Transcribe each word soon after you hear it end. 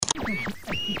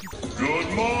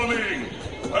Good morning,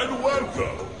 and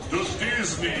welcome to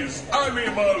Disney's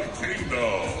Animal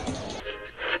Kingdom.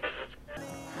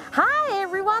 Hi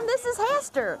everyone, this is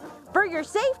Hester. For your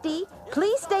safety,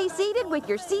 please stay seated with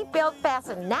your seatbelt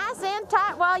fastened nice and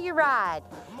tight while you ride.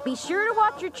 Be sure to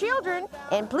watch your children,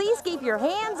 and please keep your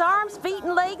hands, arms, feet,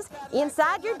 and legs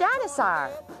inside your dinosaur.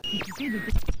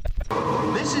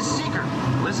 This is Seeker.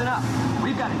 Listen up.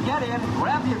 We've got to get in,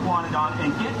 grab the iguanodon,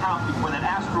 and get out before that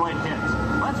asteroid hits.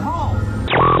 Let's roll!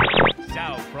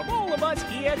 So, from all of us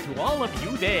here to all of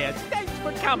you there, thanks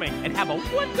for coming, and have a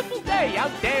wonderful day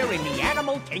out there in the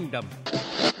animal kingdom.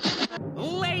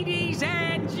 Ladies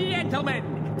and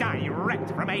gentlemen,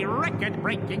 direct from a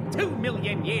record-breaking 2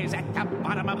 million years at the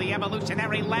bottom of the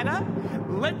evolutionary ladder,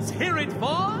 let's hear it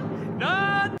for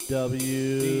the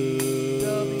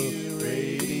WDW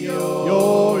Radio,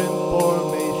 your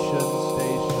information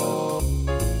station.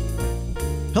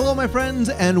 Hello, my friends,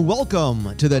 and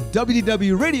welcome to the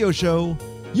WDW Radio Show,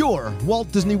 your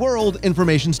Walt Disney World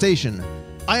information station.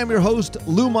 I am your host,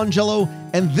 Lou Mongello,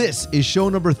 and this is show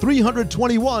number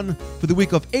 321 for the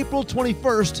week of April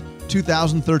 21st,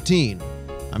 2013.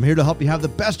 I'm here to help you have the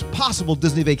best possible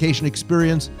Disney vacation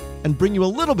experience and bring you a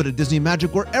little bit of Disney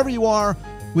magic wherever you are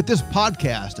with this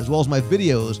podcast, as well as my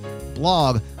videos,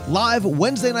 blog, live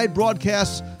Wednesday night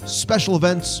broadcasts, special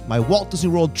events, my Walt Disney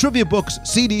World trivia books,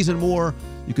 CDs, and more.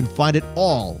 You can find it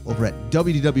all over at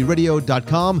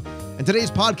WDWRadio.com. And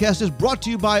today's podcast is brought to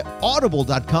you by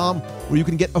Audible.com, where you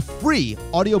can get a free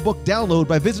audiobook download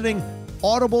by visiting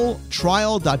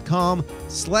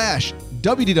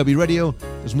audibletrial.com/WDWRadio.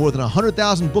 There's more than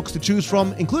 100,000 books to choose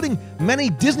from, including many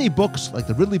Disney books like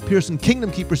the Ridley Pearson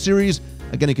Kingdom Keeper series.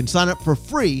 Again, you can sign up for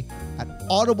free at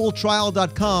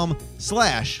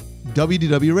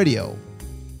audibletrial.com/WDWRadio.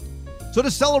 So to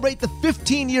celebrate the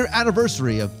 15-year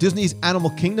anniversary of Disney's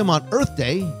Animal Kingdom on Earth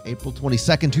Day, April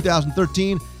 22nd,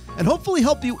 2013, and hopefully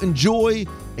help you enjoy,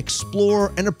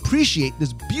 explore, and appreciate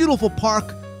this beautiful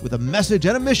park with a message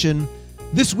and a mission,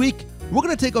 this week we're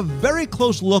going to take a very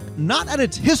close look not at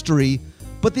its history,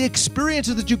 but the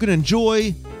experiences that you can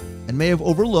enjoy and may have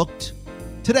overlooked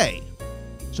today.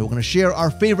 So we're going to share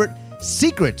our favorite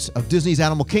secrets of Disney's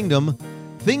Animal Kingdom,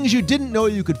 things you didn't know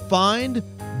you could find,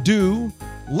 do,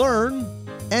 learn,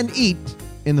 and eat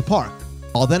in the park.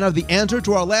 I'll then have the answer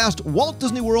to our last Walt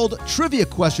Disney World trivia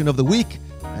question of the week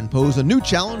and pose a new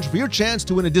challenge for your chance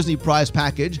to win a Disney prize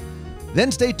package.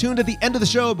 Then stay tuned at the end of the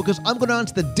show because I'm going to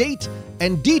announce the date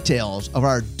and details of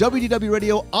our WDW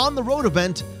Radio On the Road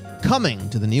event coming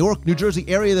to the New York, New Jersey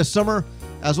area this summer,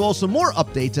 as well as some more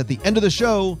updates at the end of the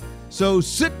show. So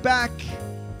sit back,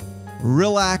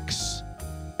 relax,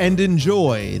 and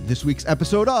enjoy this week's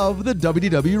episode of the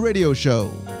WDW Radio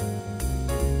Show.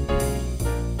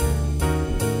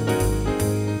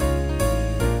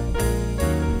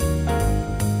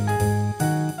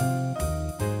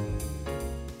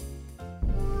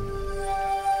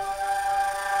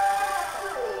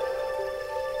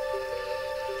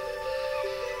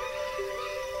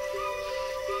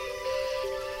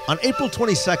 On April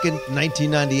 22nd,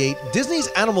 1998, Disney's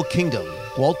Animal Kingdom,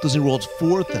 Walt Disney World's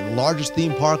fourth and largest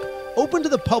theme park, opened to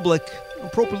the public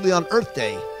appropriately on Earth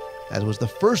Day, as was the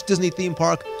first Disney theme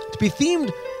park to be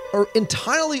themed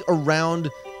entirely around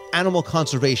animal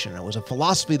conservation. It was a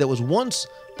philosophy that was once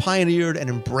pioneered and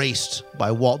embraced by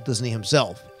Walt Disney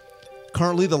himself.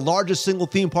 Currently the largest single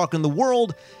theme park in the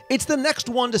world, it's the next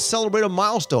one to celebrate a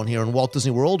milestone here in Walt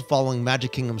Disney World following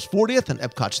Magic Kingdom's 40th and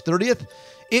Epcot's 30th.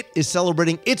 It is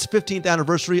celebrating its 15th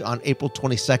anniversary on April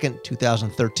 22nd,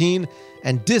 2013,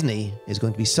 and Disney is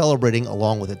going to be celebrating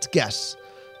along with its guests.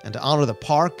 And to honor the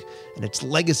park and its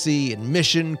legacy and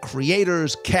mission,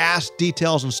 creators, cast,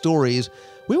 details, and stories,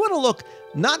 we want to look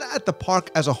not at the park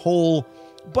as a whole,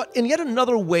 but in yet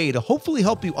another way to hopefully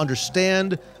help you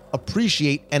understand,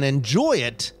 appreciate, and enjoy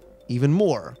it even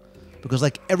more. Because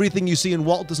like everything you see in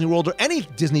Walt Disney World or any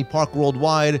Disney park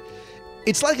worldwide,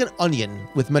 it's like an onion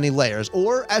with many layers,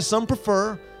 or as some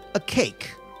prefer, a cake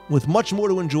with much more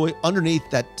to enjoy underneath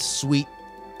that sweet,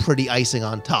 pretty icing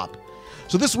on top.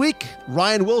 So this week,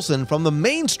 Ryan Wilson from the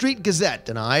Main Street Gazette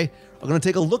and I are going to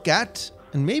take a look at,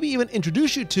 and maybe even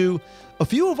introduce you to, a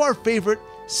few of our favorite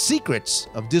secrets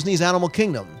of Disney's Animal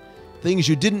Kingdom. Things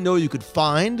you didn't know you could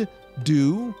find,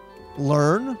 do,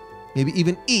 learn, maybe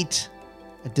even eat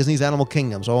at Disney's Animal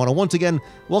Kingdom. So I want to once again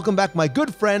welcome back my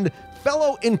good friend,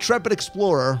 fellow intrepid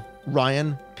explorer,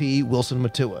 Ryan P. Wilson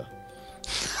Matua.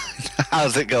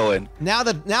 How's it going? Now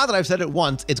that I've said it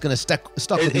once, it's going to stuck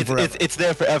with me forever. It's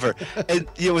there forever. And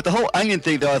with the whole onion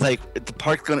thing, though, I was like, the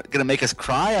park's gonna make us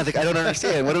cry. I was like, I don't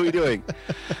understand. What are we doing?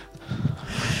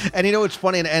 And you know, it's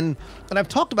funny, and I've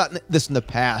talked about this in the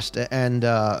past, and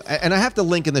I have to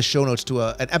link in the show notes to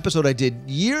an episode I did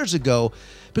years ago,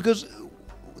 because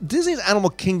Disney's Animal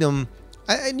Kingdom,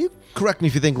 and you correct me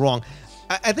if you think wrong,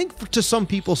 I think to some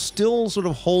people still sort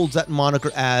of holds that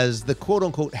moniker as the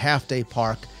quote-unquote half-day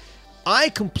park. I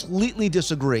completely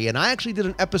disagree, and I actually did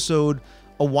an episode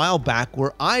a while back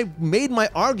where I made my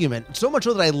argument, so much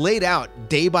so that I laid out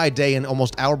day by day and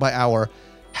almost hour by hour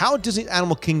how Disney's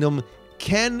Animal Kingdom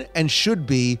can and should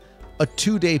be a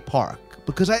 2-day park.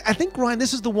 Because I think, Ryan,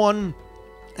 this is the one,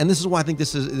 and this is why I think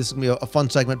this is going to be a fun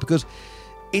segment, because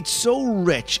it's so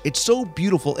rich, it's so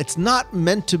beautiful, it's not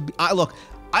meant to be... Look,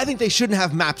 I think they shouldn't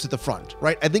have maps at the front,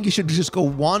 right? I think you should just go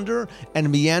wander and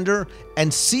meander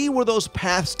and see where those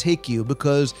paths take you,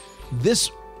 because this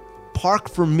park,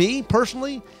 for me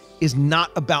personally, is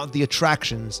not about the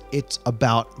attractions. It's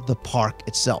about the park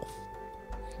itself.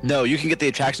 No, you can get the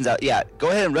attractions out. Yeah, go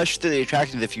ahead and rush through the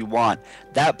attractions if you want.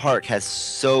 That park has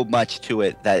so much to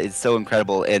it that is so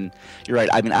incredible. And you're right.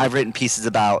 I mean, I've written pieces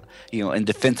about, in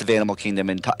defense of Animal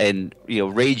Kingdom and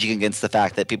raging against the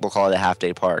fact that people call it a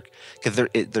half-day park, because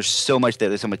there's so much there.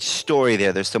 There's so much story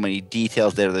there. There's so many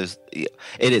details there.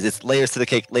 It's layers to the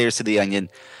cake, layers to the onion.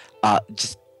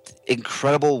 Just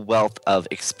incredible wealth of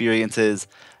experiences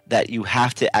that you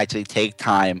have to actually take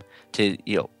time to,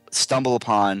 stumble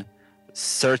upon,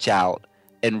 search out,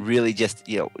 and really just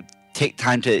take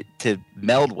time to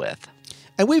meld with.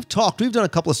 And we've done a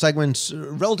couple of segments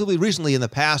relatively recently in the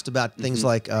past about things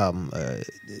like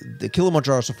the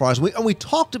Kilimanjaro safaris, and we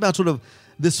talked about sort of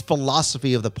this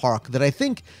philosophy of the park that I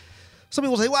think some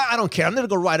people say, well, I don't care, I'm going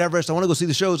to go ride Everest, I want to go see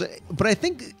the shows. But I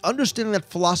think understanding that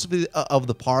philosophy of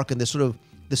the park and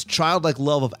this childlike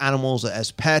love of animals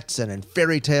as pets and in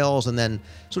fairy tales, and then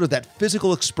sort of that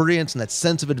physical experience and that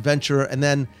sense of adventure, and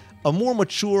then a more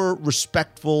mature,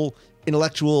 respectful,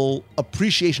 intellectual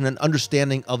appreciation and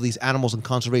understanding of these animals and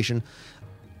conservation.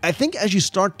 I think as you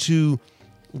start to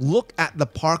look at the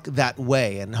park that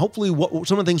way, and hopefully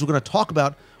some of the things we're going to talk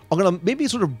about are going to maybe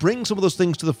sort of bring some of those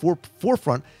things to the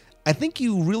forefront, I think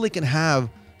you really can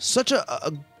have such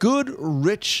a good,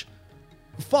 rich,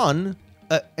 fun,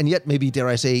 and yet maybe, dare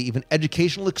I say, even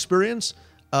educational experience,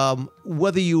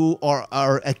 whether you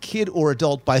are a kid or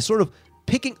adult, by sort of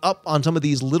picking up on some of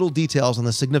these little details and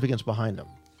the significance behind them.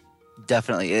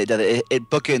 Definitely. It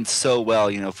bookends so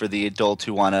well, for the adults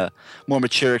who want a more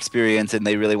mature experience and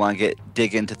they really want to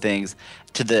dig into things,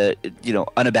 to the,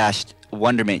 unabashed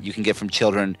wonderment you can get from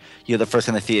children, the first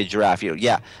time they see a giraffe.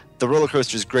 The roller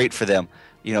coaster is great for them,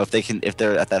 if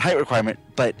they're at that height requirement,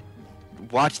 but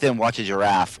watch them watch a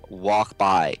giraffe walk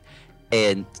by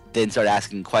and then start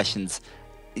asking questions.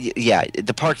 Yeah,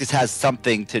 the park just has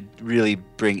something to really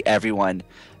bring everyone,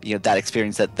 that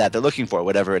experience that they're looking for,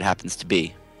 whatever it happens to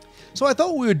be. So I thought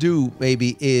what we would do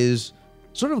maybe is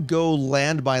sort of go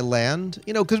land by land,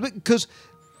 because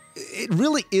it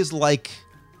really is like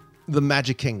the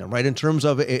Magic Kingdom, right? In terms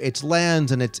of its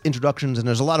lands and its introductions, and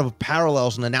there's a lot of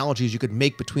parallels and analogies you could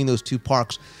make between those two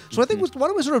parks. So I think why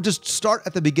don't we sort of just start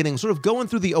at the beginning, sort of going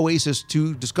through the Oasis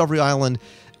to Discovery Island,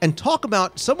 and talk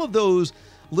about some of those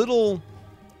little...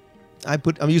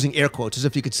 I'm using air quotes as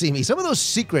if you could see me. Some of those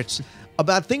secrets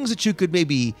about things that you could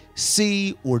maybe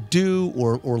see or do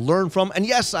or learn from. And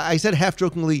yes, I said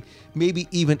half-jokingly, maybe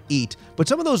even eat. But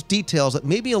some of those details that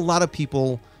maybe a lot of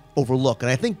people overlook. And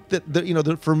I think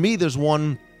that, for me, there's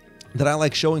one that I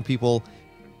like showing people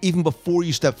even before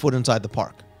you step foot inside the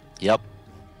park. Yep.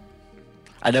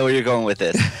 I know where you're going with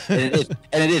this. It's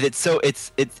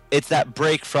that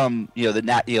break from,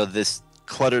 this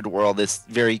cluttered world, this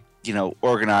very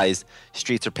organized,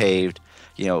 streets are paved,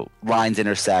 lines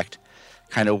intersect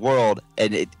kind of world,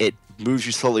 and it moves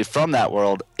you slowly from that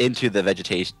world into the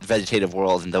vegetative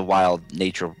world and the wild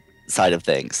nature side of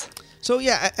things. So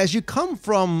yeah, as you come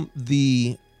from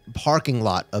the parking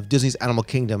lot of Disney's Animal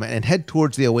Kingdom and head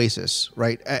towards the Oasis,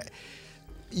 right,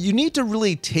 you need to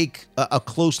really take a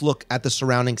close look at the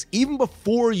surroundings even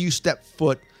before you step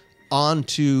foot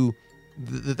onto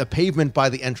the pavement by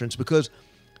the entrance, because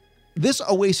this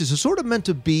Oasis is sort of meant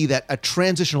to be a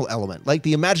transitional element. Like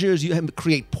the Imagineers, you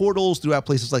create portals throughout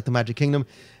places like the Magic Kingdom.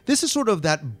 This is sort of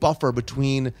that buffer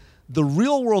between the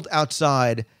real world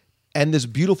outside and this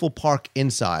beautiful park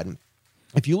inside.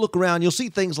 If you look around, you'll see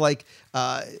things like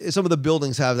some of the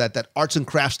buildings have that arts and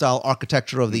crafts style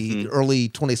architecture of the early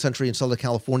 20th century in Southern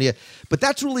California. But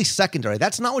that's really secondary.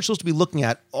 That's not what you're supposed to be looking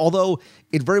at, although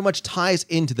it very much ties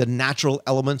into the natural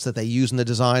elements that they use in the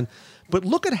design. But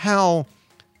look at how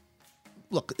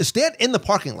look, stand in the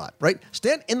parking lot, right?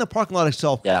 Stand in the parking lot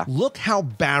itself. Yeah. Look how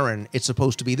barren it's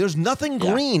supposed to be. There's nothing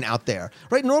green out there,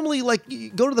 right? Normally, like,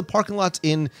 you go to the parking lots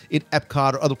in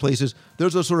Epcot or other places,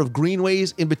 there's those sort of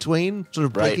greenways in between, sort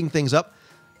of breaking things up.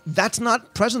 That's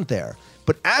not present there.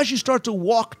 But as you start to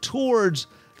walk towards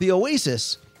the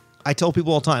Oasis, I tell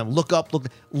people all the time, look up, look.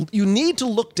 You need to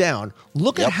look down.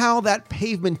 Look at how that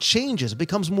pavement changes. It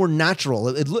becomes more natural.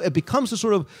 It becomes a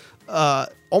sort of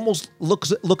almost look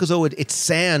as though it's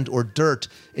sand or dirt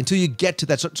until you get to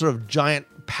that sort of giant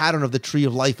pattern of the tree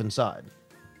of life inside.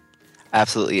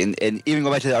 Absolutely, and even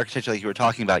go back to the architecture like you were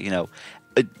talking about.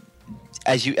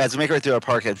 As we make our way through our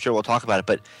park, I'm sure we'll talk about it.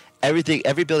 But every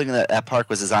building in that park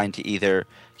was designed to either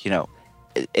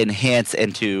enhance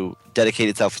and to dedicate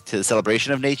itself to the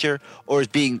celebration of nature, or is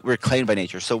being reclaimed by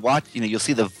nature. So you'll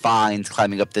see the vines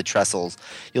climbing up the trestles.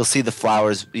 You'll see the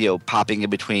flowers, popping in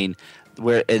between,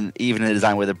 and even in the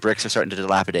design where the bricks are starting to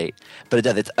dilapidate. But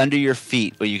it's under your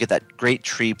feet where you get that great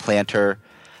tree planter,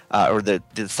 or the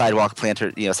sidewalk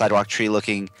planter, sidewalk tree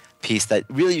looking piece that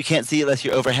really you can't see unless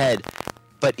you're overhead.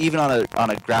 But even on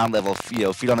a ground level,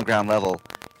 feet on the ground level,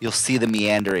 you'll see the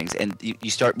meanderings, and you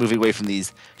start moving away from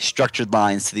these structured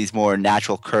lines to these more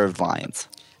natural curved lines.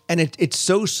 And it's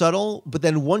so subtle, but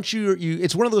then once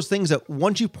it's one of those things that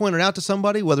once you point it out to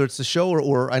somebody, whether it's the show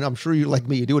or and I'm sure you, like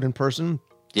me, you do it in person.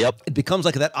 Yep. It becomes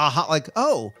like that aha, like,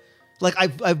 oh, like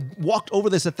I've walked over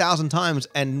this 1,000 times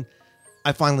and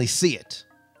I finally see it,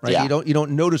 right? Yeah. You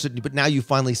don't notice it, but now you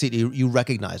finally see it. You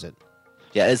recognize it.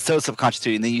 Yeah, it's so subconscious to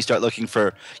you, and then you start looking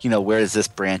for, where does this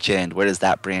branch end? Where does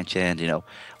that branch end? And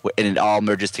it all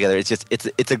merges together.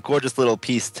 It's a gorgeous little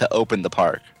piece to open the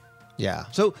park. Yeah.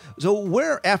 So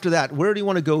where after that, where do you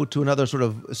want to go to another sort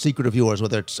of secret of yours,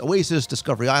 whether it's Oasis,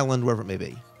 Discovery Island, wherever it may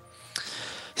be?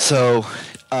 So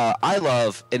I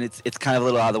love, and it's kind of a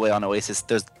little out of the way on Oasis.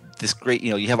 There's this great,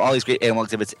 you have all these great animal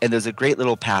exhibits, and there's a great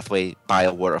little pathway by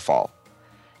a waterfall.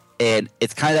 And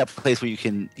it's kind of that place where you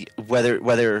can,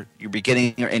 whether you're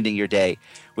beginning or ending your day,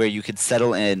 where you could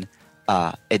settle in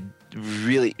and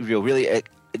really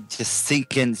just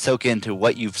soak into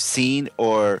what you've seen,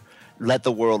 or let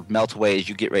the world melt away as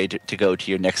you get ready to go to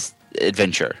your next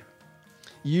adventure.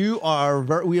 We are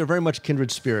very much kindred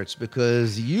spirits,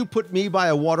 because you put me by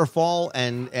a waterfall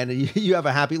and you have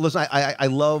a happy, listen, I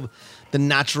love the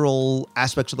natural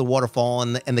aspects of the waterfall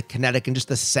and the kinetic and just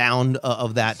the sound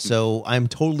of that. So I'm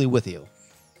totally with you.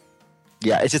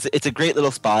 Yeah, it's a great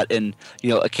little spot, and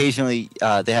occasionally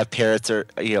they have parrots or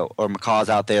macaws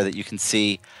out there that you can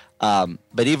see.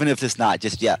 But even if it's not,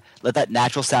 just let that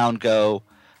natural sound go,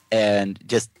 and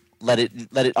just let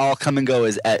it all come and go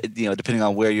depending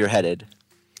on where you're headed.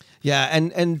 Yeah,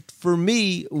 and for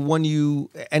me,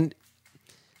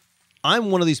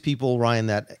 I'm one of these people, Ryan,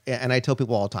 and I tell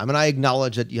people all the time, and I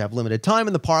acknowledge that you have limited time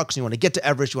in the parks, you want to get to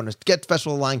Everest, you want to get to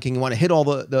Festival of the Lion King, you want to hit all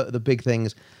the big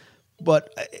things,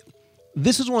 but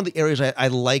this is one of the areas I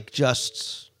like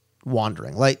just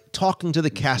wandering, like talking to the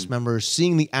cast members,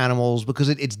 seeing the animals, because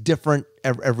it's different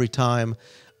every time.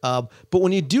 But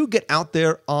when you do get out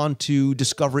there onto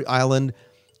Discovery Island,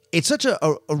 it's such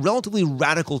a relatively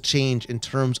radical change in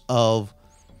terms of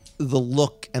the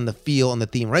look and the feel and the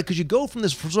theme, right? Because you go from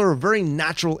this sort of very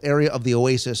natural area of the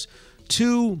Oasis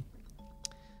to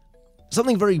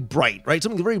something very bright, right?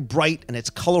 Something very bright, and it's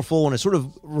colorful, and it sort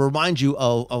of reminds you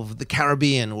of the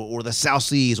Caribbean or the South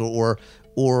Seas or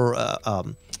a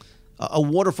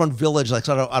waterfront village like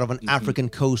sort of out of an African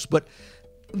coast. But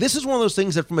this is one of those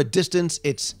things that from a distance,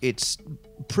 it's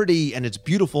pretty and it's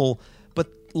beautiful, but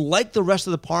like the rest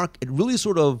of the park, it really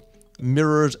sort of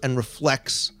mirrors and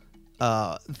reflects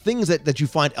things that you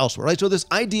find elsewhere, right? So this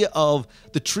idea of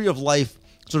the tree of life,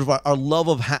 sort of our love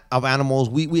of animals,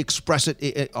 we express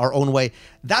it our own way.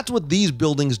 That's what these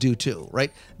buildings do too,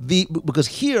 right? Because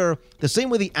here, the same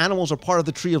way the animals are part of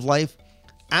the tree of life,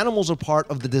 animals are part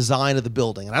of the design of the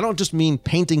building. And I don't just mean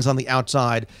paintings on the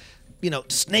outside.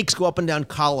 Snakes go up and down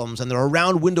columns, and they're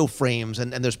around window frames,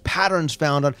 and there's patterns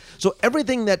found on. So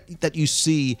everything that you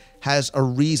see has a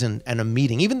reason and a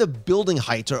meaning. Even the building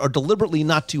heights are deliberately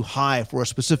not too high for a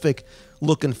specific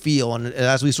look and feel. And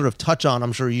as we sort of touch on,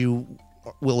 I'm sure you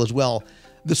will as well,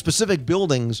 the specific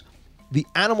buildings, the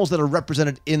animals that are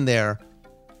represented in there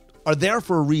are there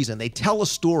for a reason. They tell a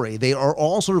story. They are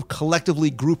all sort of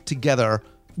collectively grouped together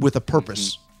with a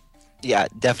purpose. Mm-hmm. Yeah,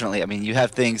 definitely. I mean, you have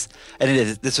things,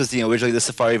 and this was originally the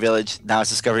Safari Village, now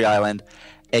it's Discovery Island,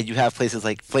 and you have places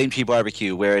like Flame Tree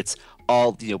Barbecue where it's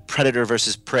all predator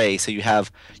versus prey. So you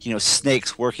have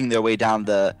snakes working their way down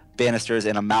the banisters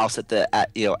and a mouse at the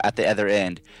other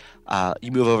end.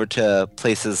 You move over to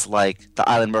places like the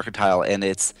island Mercantile, and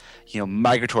it's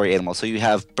migratory animals. So you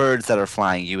have birds that are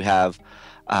flying. You have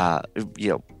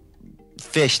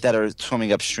fish that are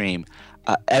swimming upstream.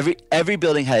 Every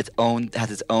building has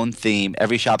its own theme.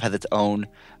 Every shop has its own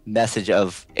message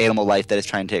of animal life that it's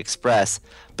trying to express.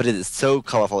 But it is so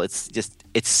colorful. It's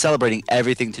celebrating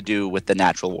everything to do with the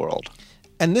natural world.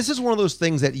 And this is one of those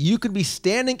things that you could be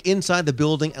standing inside the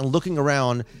building and looking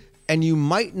around, and you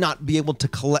might not be able to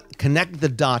connect the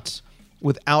dots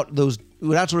without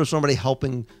sort of somebody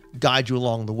helping guide you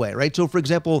along the way, right? So, for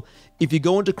example, if you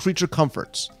go into creature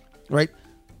comforts, right,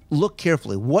 look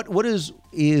carefully. What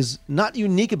is not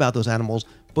unique about those animals,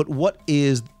 but what's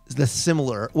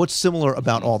similar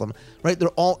about all of them, right? They're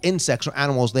all insects or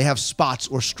animals. They have spots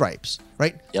or stripes,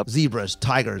 right? Yep. Zebras,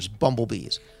 tigers,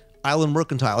 bumblebees. Island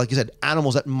Mercantile, like you said,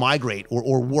 animals that migrate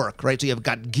or work, right? So you've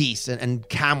got geese and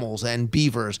camels and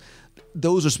beavers.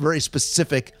 Those are very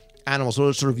specific animals.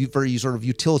 So sort of very sort of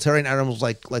utilitarian animals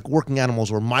like working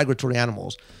animals or migratory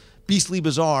animals. Beastly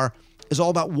Bazaar is all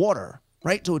about water,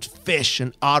 right? So it's fish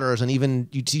and otters, and even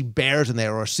you'd see bears in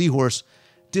there or a seahorse.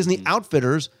 Disney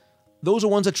Outfitters, those are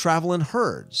ones that travel in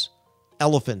herds.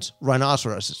 Elephants, rhinos.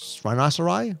 Let's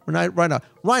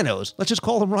just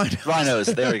call them rhinos. Rhinos,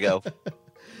 there we go.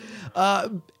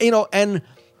 And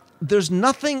there's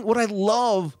nothing, what I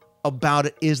love about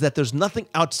it is that there's nothing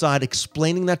outside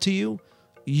explaining that to you.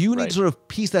 You need to sort of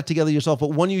piece that together yourself.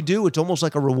 But when you do, it's almost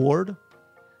like a reward.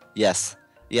 Yes.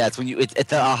 Yeah, it's when it's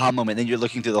that aha moment. Then you're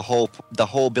looking through the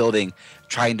whole building,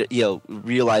 trying to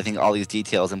realizing all these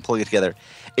details and pulling it together.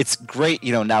 It's great,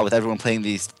 now with everyone playing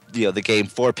these, the game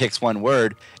 4 picks 1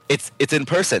 word. It's in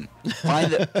person.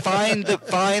 Find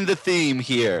the theme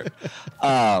here.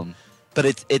 But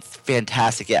it's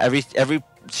fantastic. Yeah, every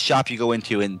shop you go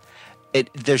into, and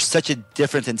there's such a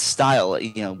difference in style.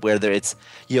 Whether it's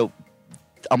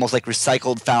almost like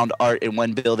recycled found art in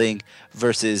one building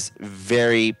versus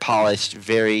very polished,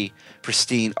 very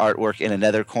pristine artwork in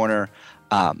another corner.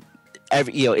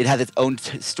 It has its own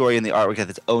story in the artwork, has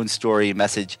its own story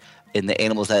message in the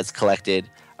animals that it's collected.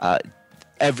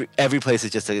 Every place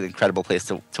is just an incredible place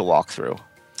to walk through.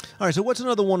 All right, so what's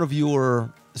another one of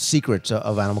your secrets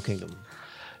of Animal Kingdom?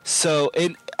 So,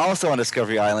 also on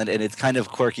Discovery Island, and it's kind of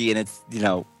quirky, and it's,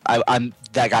 I'm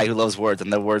that guy who loves words. I'm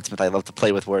the wordsmith. I love to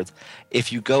play with words.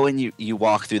 If you go and you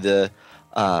walk through the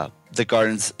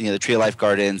gardens, the Tree of Life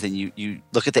gardens, and you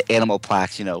look at the animal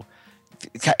plaques,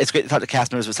 it's great to talk to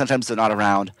cast members, but sometimes they're not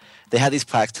around. They have these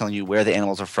plaques telling you where the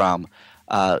animals are from,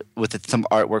 with some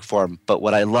artwork for them. But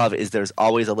what I love is there's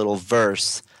always a little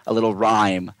verse, a little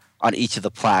rhyme on each of the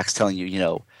plaques telling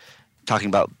you, talking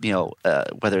about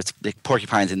whether it's the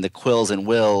porcupines and the quills and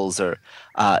wills, or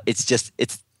it's just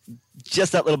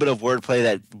that little bit of wordplay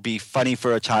that be funny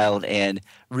for a child and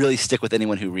really stick with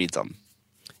anyone who reads them.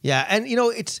 Yeah, and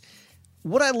it's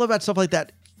what I love about stuff like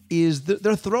that is they're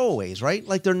throwaways, right?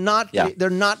 Like they're not,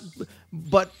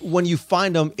 but when you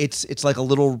find them, it's like a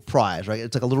little prize, right?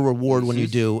 It's like a little reward when you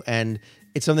do, and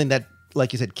it's something that,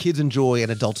 like you said, kids enjoy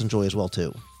and adults enjoy as well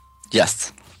too.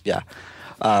 Yes, yeah.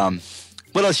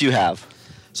 What else you have?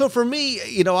 So for me,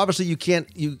 obviously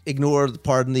you ignore,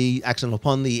 pardon the accidental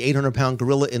pun, the 800-pound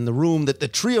gorilla in the room, the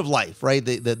Tree of Life, right?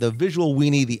 The visual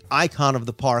weenie, the icon of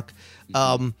the park.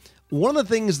 One of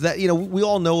the things that, we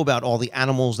all know about all the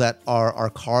animals that are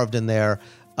carved in there.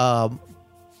 A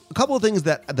couple of things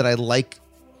that I like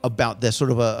about this,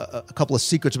 sort of a couple of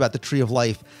secrets about the Tree of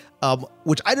Life,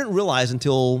 which I didn't realize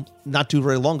until not too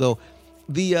very long ago.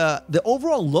 The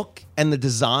overall look and the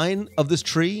design of this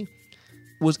tree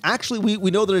was actually, we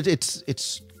know that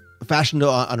it's fashioned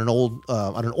on an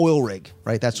oil rig,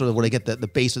 right? That's sort of where they get the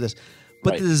base of this.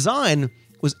 But the design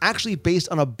was actually based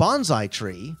on a bonsai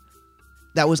tree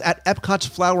that was at Epcot's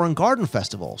Flower and Garden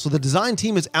Festival. So the design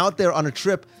team is out there on a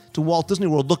trip to Walt Disney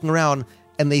World looking around,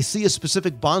 and they see a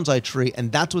specific bonsai tree,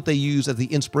 and that's what they use as the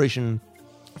inspiration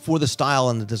for the style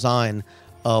and the design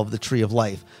of the Tree of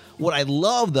Life. What I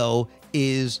love, though,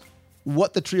 is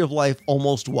what the Tree of Life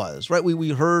almost was, right? We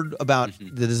heard about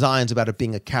the designs, about it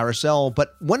being a carousel,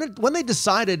 but when they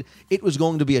decided it was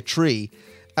going to be a tree,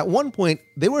 at one point,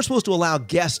 they were supposed to allow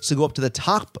guests to go up to the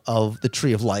top of the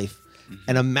Tree of Life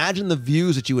and imagine the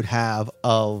views that you would have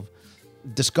of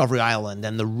Discovery Island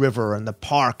and the river and the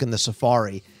park and the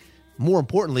safari. More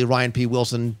importantly, Ryan P.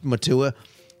 Wilson, Matua,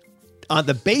 on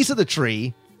the base of the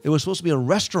tree, it was supposed to be a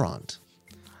restaurant.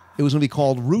 It was going to be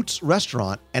called Roots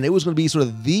Restaurant, and it was going to be sort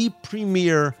of the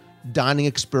premier dining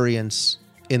experience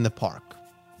in the park.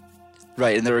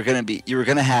 Right, and you were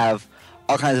going to have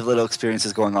all kinds of little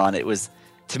experiences going on. It was,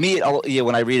 to me,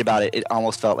 when I read about it, it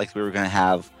almost felt like we were going to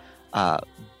have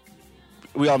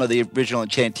we all know the original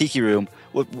Enchanted Tiki Room,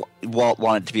 Walt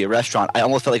wanted to be a restaurant. I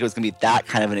almost felt like it was going to be that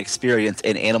kind of an experience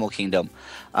in Animal Kingdom.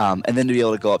 And then to be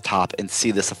able to go up top and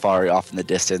see the safari off in the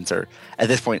distance, or at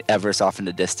this point, Everest off in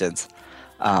the distance.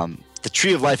 The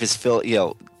Tree of Life is filled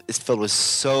with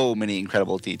so many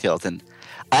incredible details. And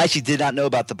I actually did not know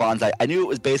about the bonsai. I knew it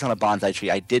was based on a bonsai tree.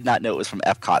 I did not know it was from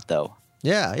Epcot, though.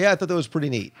 Yeah, I thought that was pretty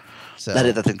neat. So.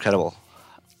 That's incredible.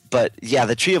 But yeah,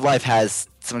 the Tree of Life has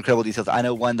some incredible details. I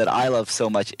know one that I love so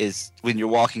much is when you're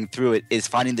walking through it is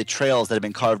finding the trails that have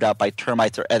been carved out by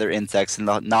termites or other insects and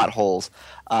the knot holes.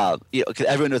 'Cause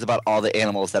everyone knows about all the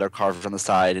animals that are carved on the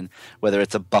side, and whether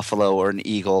it's a buffalo or an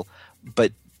eagle.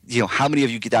 But how many of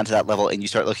you get down to that level and you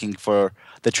start looking for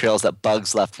the trails that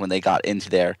bugs left when they got into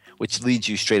there, which leads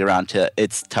you straight around to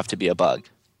it's tough to be a bug.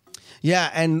 Yeah,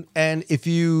 and if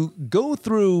you go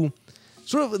through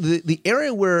sort of the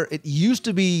area where it used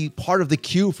to be part of the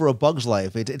queue for A Bug's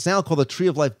Life, it's now called the Tree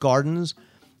of Life Gardens.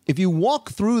 If you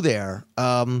walk through there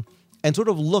and sort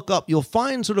of look up, you'll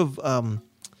find sort of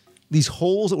these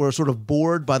holes that were sort of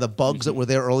bored by the bugs that were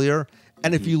there earlier.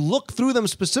 And if you look through them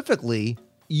specifically,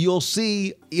 you'll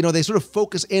see, they sort of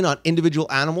focus in on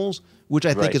individual animals, which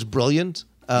I think is brilliant.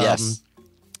 Yes.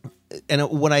 And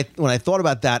when I thought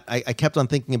about that, I kept on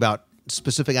thinking about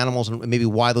specific animals and maybe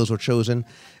why those were chosen.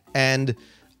 And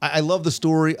I love the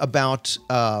story about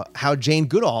how Jane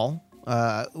Goodall,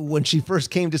 when she first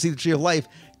came to see the Tree of Life,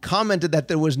 commented that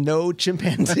there was no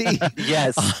chimpanzee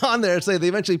on there. So they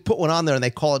eventually put one on there, and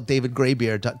they call it David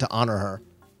Graybeard to honor her.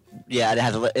 Yeah, it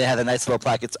had a nice little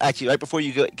plaque. It's actually right before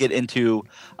you get into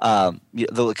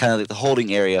the kind of like the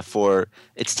holding area for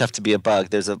It's Tough to Be a Bug.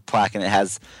 There's a plaque, and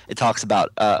it talks about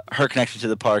her connection to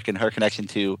the park and her connection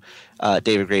to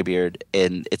David Graybeard,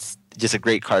 and it's just a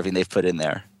great carving they've put in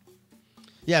there.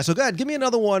 Yeah, so go ahead, give me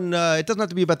another one. It doesn't have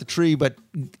to be about the tree, but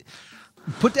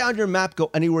put down your map, go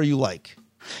anywhere you like.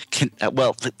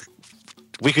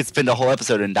 We could spend a whole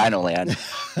episode in Dino Land.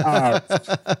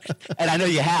 And I know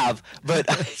you have, but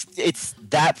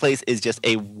that place is just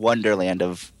a wonderland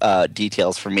of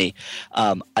details for me.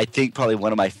 I think probably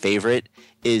one of my favorite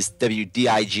is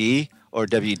WDIG or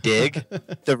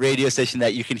WDIG, the radio station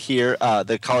that you can hear,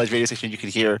 the college radio station you can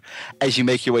hear as you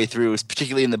make your way through,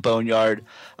 particularly in the Boneyard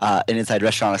and inside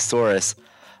Restaurantosaurus.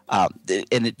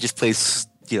 And it just plays,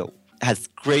 has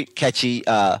great catchy,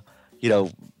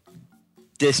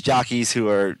 disc jockeys who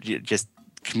are just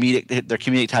comedic. Their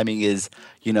comedic timing is,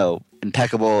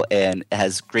 impeccable, and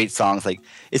has great songs like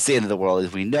 "It's the End of the World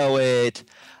as We Know It,"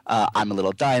 "I'm a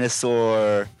Little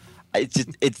Dinosaur."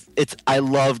 I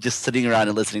love just sitting around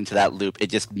and listening to that loop. It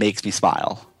just makes me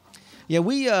smile. Yeah,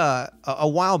 we a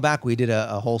while back we did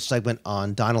a whole segment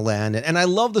on Dinoland, and I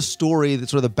love the story, the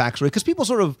sort of the backstory, because people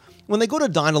sort of, when they go to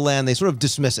Dinoland, they sort of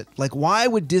dismiss it. Like, why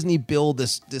would Disney build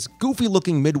this goofy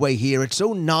looking midway here? It's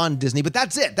so non-Disney, but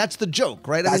that's it. That's the joke,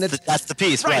 right? That's the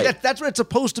piece, right? That's what it's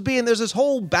supposed to be. And there's this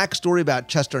whole backstory about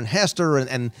Chester and Hester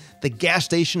and the gas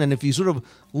station. And if you sort of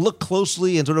look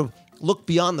closely and sort of look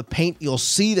beyond the paint, you'll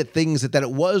see that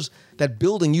that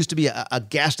building used to be a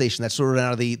gas station that's sort of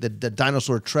out of the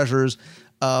dinosaur treasures.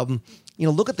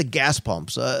 Look at the gas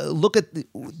pumps. Look at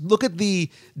the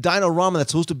Dino-Rama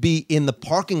that's supposed to be in the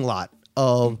parking lot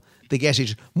of the gas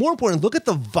station. More importantly, look at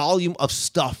the volume of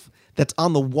stuff that's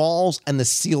on the walls and the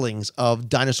ceilings of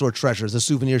Dinosaur Treasures, the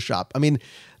souvenir shop. I mean,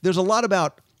 there's a lot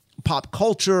about pop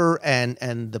culture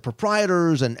and the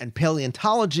proprietors and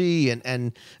paleontology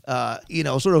and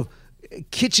sort of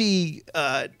kitschy,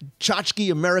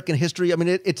 tchotchke American history. I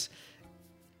mean, it's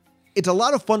a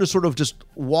lot of fun to sort of just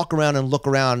walk around and look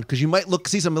around, because you might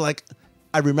see something like,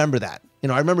 I remember that.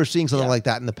 I remember seeing something like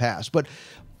that in the past. But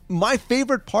my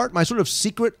favorite part, my sort of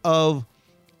secret of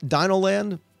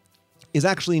Dinoland is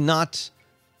actually not,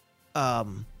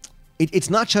 it's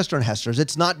not Chester and Hester's.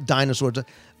 It's not dinosaurs.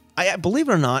 I believe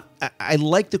it or not, I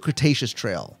like the Cretaceous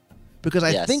Trail, because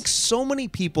I think so many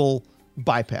people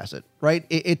bypass it, right?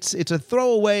 It's a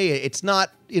throwaway. It's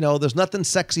not, there's nothing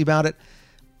sexy about it.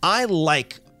 I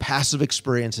like passive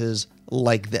experiences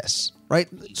like this,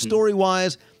 right? Mm-hmm.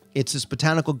 Story-wise, it's this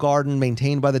botanical garden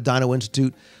maintained by the Dino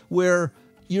Institute where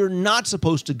you're not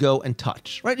supposed to go and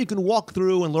touch, right? You can walk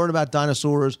through and learn about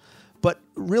dinosaurs, but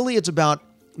really it's about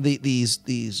these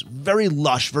very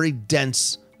lush, very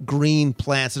dense green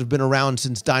plants that have been around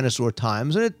since dinosaur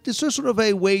times. And it's just sort of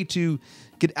a way to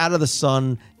get out of the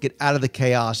sun, get out of the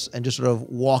chaos, and just sort of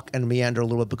walk and meander a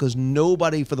little bit, because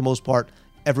nobody, for the most part,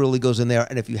 ever really goes in there.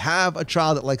 And if you have a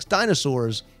child that likes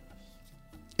dinosaurs,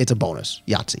 it's a bonus.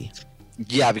 Yahtzee.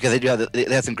 Yeah, because they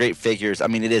have some great figures. I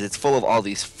mean, it's full of all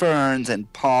these ferns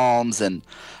and palms and,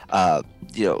 all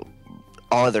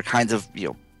other kinds of,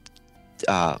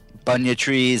 bunya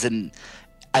trees. And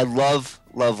I love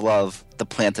the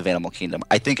plants of Animal Kingdom.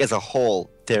 I think as a whole,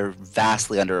 they're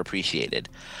vastly underappreciated.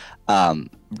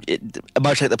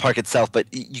 Much like the park itself, but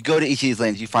you go to each of these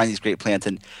lands, you find these great plants,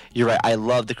 and you're right. I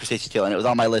love the crustacean tail, and it was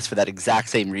on my list for that exact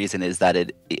same reason. Is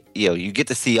that you get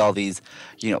to see all these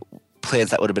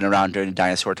plants that would have been around during the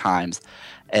dinosaur times,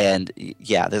 and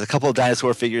yeah, there's a couple of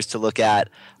dinosaur figures to look at,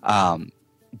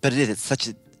 but it's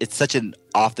such an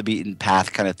off the beaten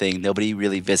path kind of thing. Nobody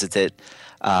really visits it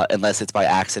unless it's by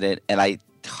accident, and I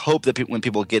hope that when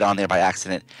people get on there by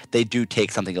accident, they do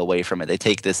take something away from it. They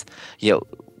take this,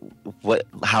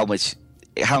 how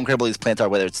incredible these plants are,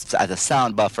 whether it's as a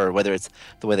sound buffer, whether it's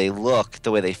the way they look, the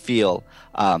way they feel.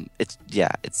 It's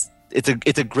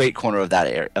a great corner of that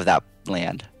area, of that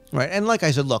land. Right, and like I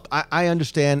said, look, I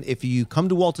understand if you come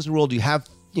to Walt Disney World, you have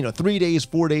 3 days,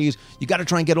 4 days, you got to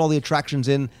try and get all the attractions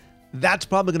in. That's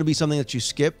probably going to be something that you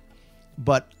skip.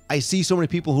 But I see so many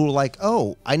people who are like,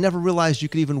 oh, I never realized you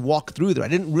could even walk through there. I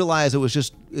didn't realize there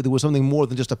was something more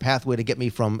than just a pathway to get me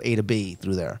from A to B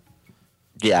through there.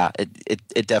 Yeah,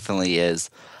 it definitely is.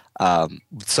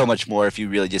 So much more if you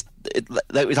really just,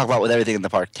 like we talk about with everything in the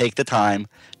park, take the time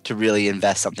to really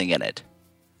invest something in it.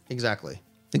 Exactly.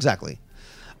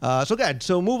 So good.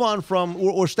 So move on from,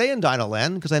 or stay in Dino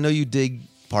Land, because I know you dig,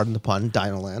 pardon the pun,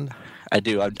 Dino Land. I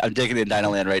do. I'm digging in Dino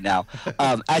Land right now.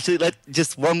 Actually,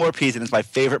 just one more piece, and it's my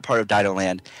favorite part of Dino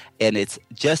Land, and it's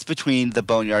just between the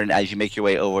Boneyard and as you make your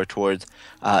way over towards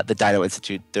the Dino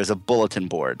Institute, there's a bulletin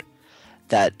board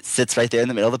that sits right there in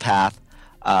the middle of the path.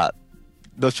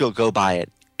 Most people go by it,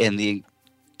 and the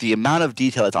amount of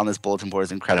detail that's on this bulletin board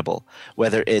is incredible.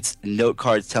 Whether it's note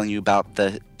cards telling you about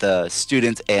the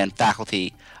students and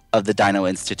faculty of the Dino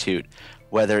Institute,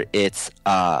 whether it's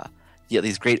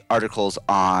these great articles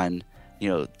on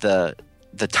the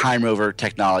Time Rover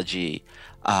technology,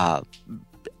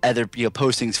 other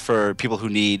postings for people who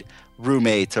need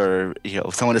roommates or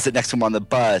someone to sit next to them on the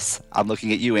bus. I'm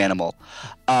looking at you, Animal.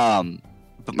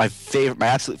 But my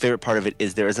absolute favorite part of it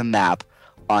is there is a map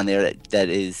on there that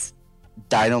is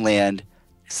Dino Land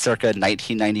circa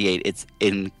 1998. It's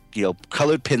in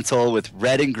colored pencil with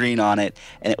red and green on it,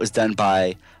 and it was done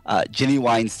by Ginny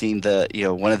Weinstein,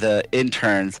 one of the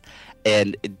interns,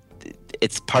 and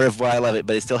it's part of why I love it,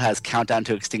 but it still has Countdown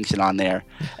to Extinction on there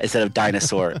instead of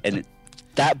Dinosaur. And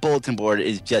that bulletin board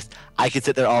is just, I could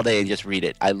sit there all day and just read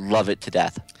it. I love it to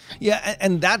death. Yeah,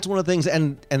 and that's one of the things,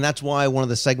 and that's why one of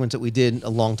the segments that we did a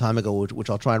long time ago, which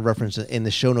I'll try and reference in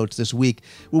the show notes this week,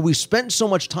 where we spent so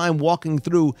much time walking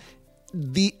through,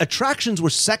 the attractions were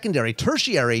secondary,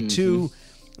 tertiary to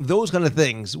those kind of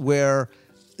things, where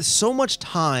so much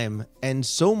time and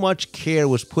so much care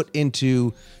was put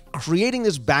into creating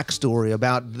this backstory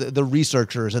about the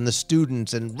researchers and the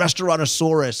students and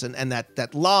Restaurantosaurus and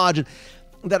that lodge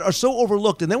that are so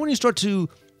overlooked. And then when you start to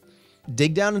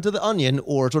dig down into the onion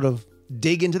or sort of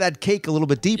dig into that cake a little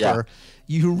bit deeper,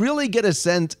 you really get a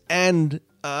sense and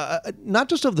not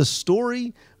just of the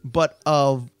story, but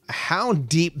of how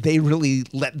deep they really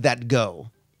let that go.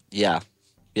 Yeah.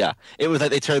 Yeah, it was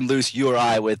like they turned loose you or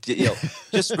I with,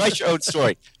 just write your own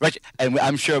story. And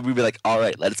I'm sure we'd be like, all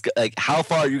right, let's go. Like, how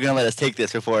far are you going to let us take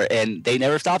this before? And they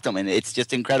never stopped them, and it's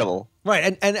just incredible.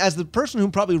 Right, and as the person who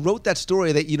probably wrote that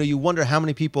story, that you wonder how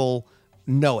many people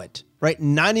know it. Right,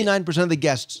 99% of the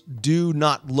guests do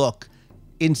not look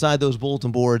inside those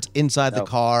bulletin boards, inside the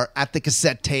car, at the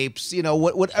cassette tapes,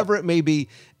 whatever it may be,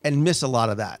 and miss a lot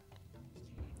of that.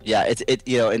 Yeah,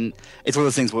 and it's one of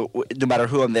those things where no matter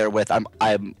who I'm there with,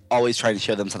 I'm always trying to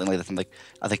show them something like this.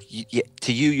 I think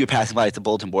to you're passing by, it's a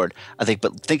bulletin board.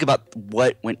 But think about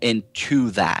what went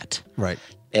into that. Right.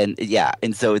 And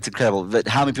so it's incredible. But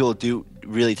how many people do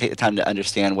really take the time to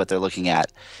understand what they're looking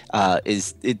at?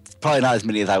 It's probably not as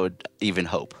many as I would even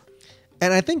hope.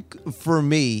 And I think for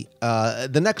me,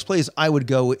 the next place I would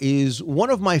go is one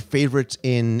of my favorites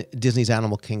in Disney's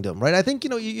Animal Kingdom, right? I think,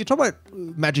 you talk about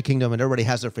Magic Kingdom and everybody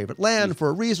has their favorite land for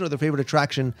a reason or their favorite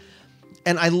attraction.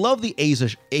 And I love the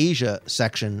Asia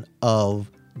section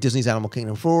of Disney's Animal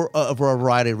Kingdom for a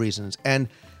variety of reasons. And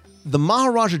the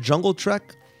Maharaja Jungle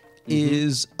Trek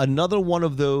is another one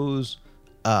of those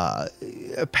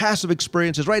passive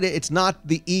experiences, right? It's not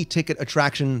the e-ticket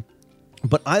attraction,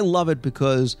 but I love it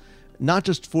because not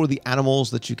just for the animals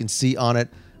that you can see on it,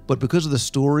 but because of the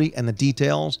story and the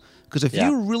details. Because if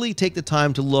you really take the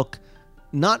time to look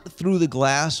not through the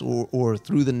glass or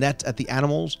through the net at the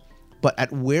animals, but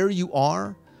at where you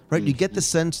are, right? You get the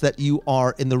sense that you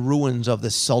are in the ruins of the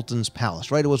Sultan's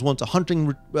palace, right? It was once a hunting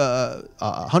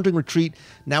retreat.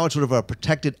 Now it's sort of a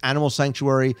protected animal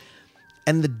sanctuary.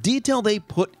 And the detail they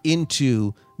put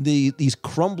into these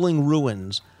crumbling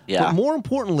ruins. Yeah. But more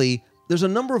importantly, there's a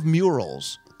number of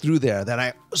murals through there that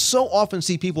I so often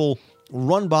see people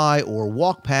run by or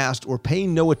walk past or pay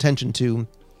no attention to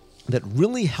that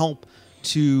really help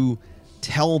to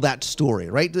tell that story,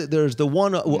 right? There's the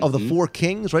one of the four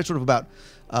kings, right? Sort of about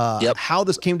how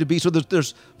this came to be. So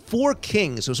there's four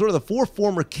kings. So sort of the four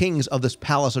former kings of this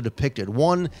palace are depicted.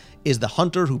 One is the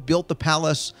hunter who built the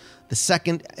palace. The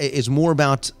second is more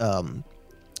about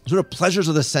sort of pleasures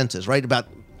of the senses, right? About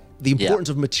the importance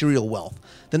of material wealth.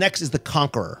 The next is the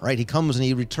conqueror, right? He comes and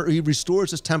he restores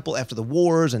his temple after the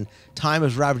wars and time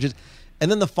has ravaged it. And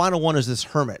then the final one is this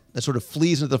hermit that sort of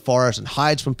flees into the forest and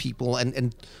hides from people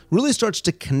and really starts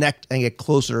to connect and get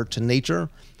closer to nature.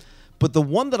 But the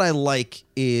one that I like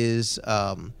is,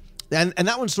 and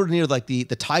that one's sort of near like the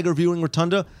tiger viewing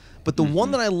rotunda. But the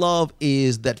one that I love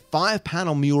is that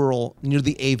 5-panel mural near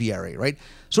the aviary, right?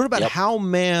 Sort of about how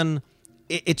man,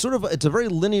 it's a very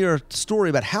linear story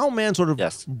about how man sort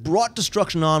of brought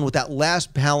destruction on with that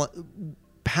last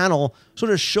panel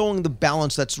sort of showing the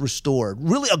balance that's restored.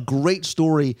 Really a great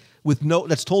story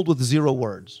that's told with 0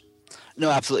 words. No,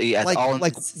 absolutely.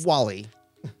 Like Wall-E.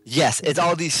 Yes, it's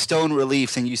all these stone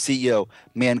reliefs, and you see,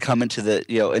 man come into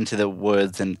the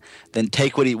woods and then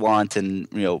take what he wants and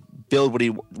build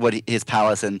his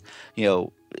palace and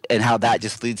and how that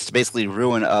just leads to basically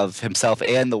ruin of himself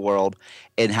and the world,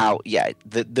 and how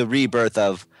the rebirth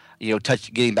of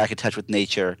getting back in touch with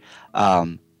nature.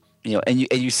 And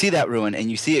you see that ruin, and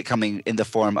you see it coming in the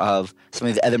form of some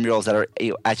of the other murals that are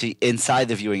actually inside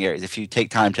the viewing areas. If you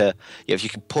take time to, if you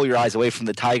can pull your eyes away from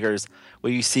the tigers,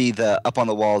 where you see up on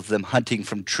the walls them hunting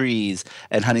from trees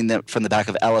and hunting them from the back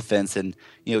of elephants, and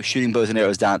shooting bows and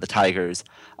arrows down at the tigers.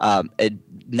 And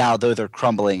now though they're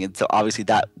crumbling, and so obviously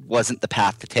that wasn't the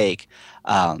path to take.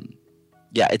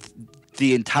 It's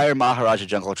the entire Maharaja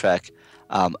Jungle Trek.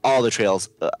 All the trails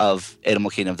of Animal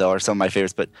Kingdom, though, are some of my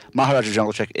favorites, but Maharaja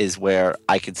Jungle Trek is where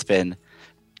I could spend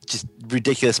just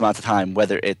ridiculous amounts of time,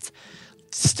 whether it's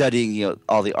studying,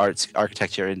 all the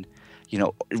architecture, and,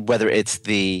 whether it's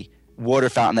the water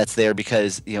fountain that's there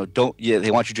because, they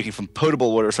want you drinking from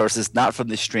potable water sources, not from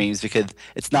the streams, because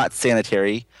it's not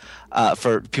sanitary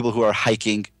for people who are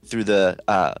hiking through the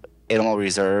animal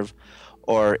reserve,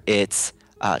 or it's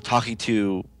talking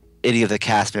to any of the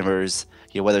cast members,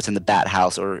 whether it's in the Bat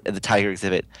House or in the Tiger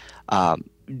exhibit,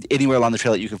 anywhere along the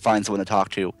trail that you can find someone to talk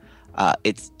to.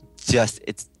 It's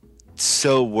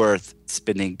so worth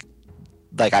spending,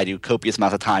 like I do, copious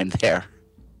amounts of time there.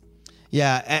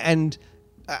 Yeah, and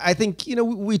I think,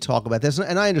 we talk about this,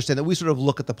 and I understand that we sort of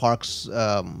look at the parks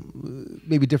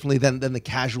maybe differently than the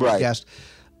casual guest.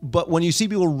 But when you see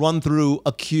people run through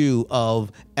a queue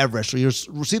of Everest, or you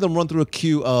see them run through a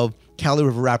queue of Cali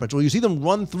River Rapids, or you see them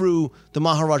run through the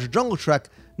Maharaja Jungle Trek,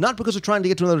 not because they're trying to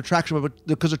get to another attraction, but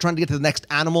because they're trying to get to the next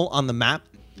animal on the map,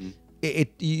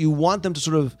 you want them to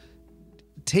sort of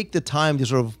take the time to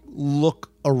sort of look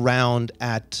around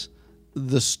at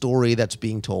the story that's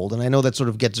being told. And I know that sort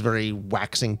of gets very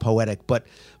waxing poetic, but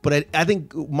I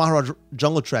think Maharaja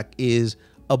Jungle Trek is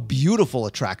a beautiful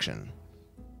attraction.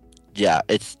 Yeah,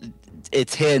 it's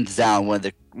hands down one of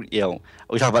the,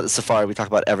 we talk about the safari, we talk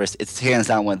about Everest, it's hands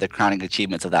down one of the crowning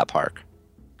achievements of that park.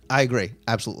 I agree,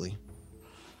 absolutely.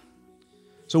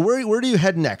 So where do you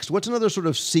head next? What's another sort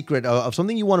of secret of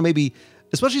something you want to maybe,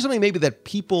 especially something maybe that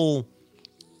people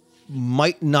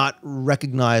might not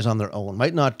recognize on their own,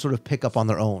 might not sort of pick up on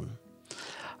their own?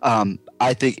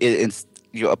 I think it's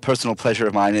a personal pleasure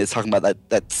of mine is talking about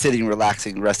that sitting,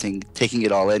 relaxing, resting, taking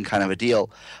it all in kind of a deal.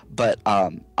 But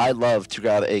I love to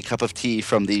grab a cup of tea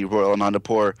from the Royal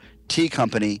Anandapur Tea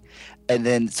Company, and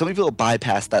then so many people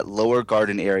bypass that lower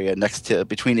garden area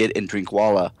between it and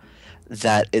Drinkwala.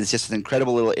 That is just an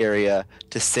incredible little area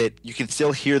to sit. You can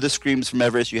still hear the screams from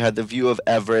Everest. You have the view of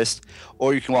Everest,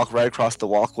 or you can walk right across the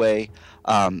walkway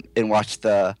and watch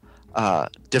the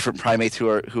different primates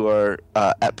who are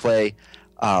at play.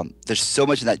 There's so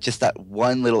much in that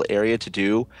one little area to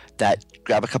do. That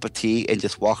grab a cup of tea and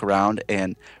just walk around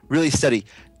and really study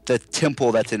the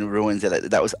temple that's in ruins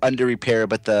that was under repair,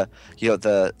 but the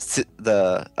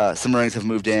Cimmerians have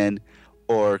moved in,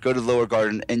 or go to the lower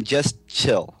garden and just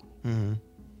chill. Mm-hmm.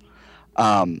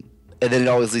 And then it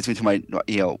always leads me to my,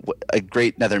 a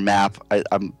great another map.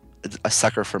 I'm a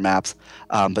sucker for maps,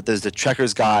 but there's the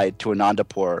Trekker's Guide to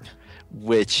Anandapur,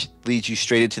 which leads you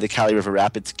straight into the Cali River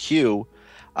Rapids queue.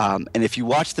 And if you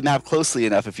watch the map closely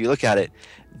enough, if you look at it,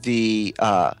 the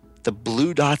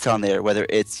blue dots on there, whether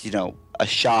it's a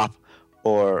shop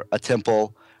or a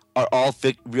temple, are all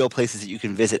real places that you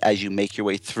can visit as you make your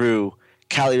way through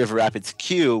Cali River Rapids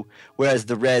queue, whereas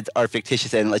the reds are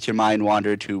fictitious and let your mind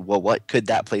wander to, well, what could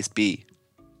that place be?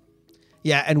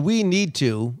 Yeah, and we need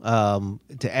to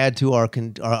add to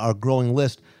our growing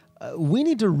list. We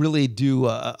need to really do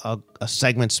a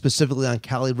segment specifically on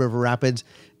Cali River Rapids,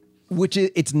 which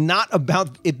it's not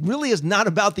about. It really is not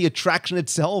about the attraction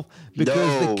itself, because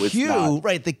No, the it's queue, not.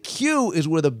 right? The queue is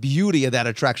where the beauty of that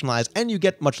attraction lies, and you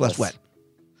get much less wet.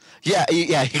 Yeah,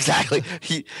 exactly.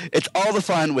 It's all the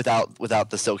fun without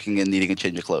the soaking and needing a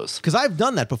change of clothes. Because I've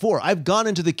done that before. I've gone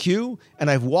into the queue and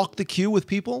I've walked the queue with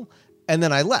people, and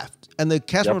then I left. And the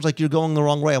customer was like, "You're going the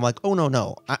wrong way." I'm like, "Oh,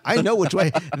 no. I know which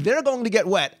way." They're going to get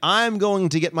wet. I'm going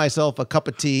to get myself a cup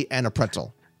of tea and a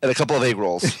pretzel. And a couple of egg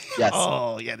rolls. Yes.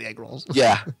 Oh, yeah, the egg rolls.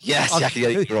 Yeah. Yes. Yeah,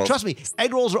 egg rolls. Trust me,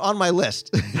 egg rolls are on my list.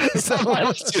 That's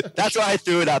why I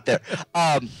threw it out there.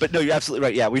 But no, you're absolutely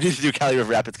right. Yeah, we need to do Cali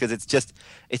River Rapids because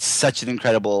it's such an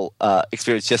incredible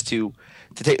experience just to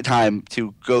take the time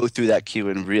to go through that queue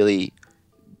and really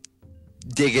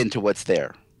dig into what's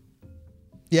there.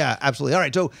 Yeah, absolutely. All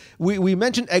right, so we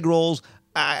mentioned egg rolls.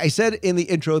 I said in the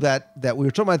intro that we were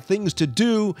talking about things to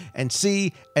do and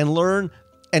see and learn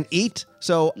and eat.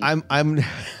 So I'm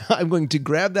going to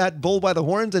grab that bull by the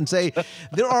horns and say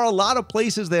there are a lot of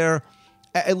places there.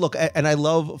 And look, and I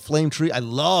love Flame Tree. I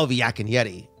love Yak and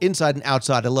Yeti, inside and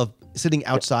outside. I love sitting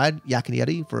outside Yak and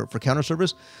Yeti for counter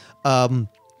service.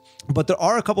 But there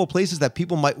are a couple of places that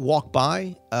people might walk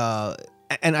by.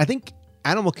 And I think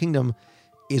Animal Kingdom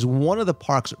is one of the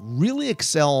parks that really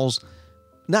excels,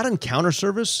 not in counter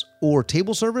service or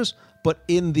table service, but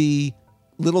in the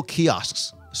little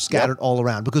kiosks scattered all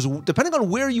around. Because depending on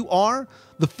where you are,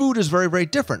 the food is very, very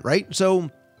different, right?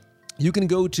 So you can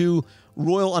go to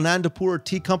Royal Anandapur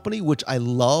Tea Company, which I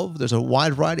love. There's a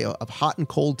wide variety of hot and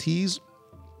cold teas.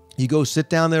 You go sit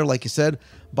down there, like you said,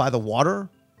 by the water,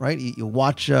 right? You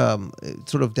watch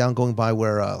sort of down going by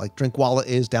where like Drinkwalla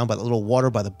is, down by the little water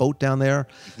by the boat down there,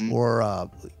 or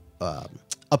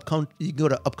you go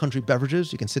to Upcountry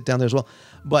Beverages. You can sit down there as well.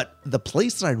 But the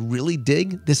place that I really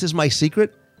dig, this is my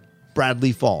secret,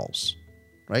 Bradley Falls,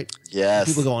 right? Yes.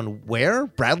 People going, where?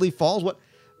 Bradley Falls? What?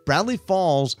 Bradley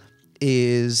Falls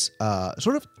is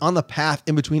sort of on the path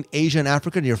in between Asia and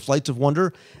Africa near Flights of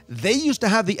Wonder. They used to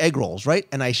have the egg rolls, right?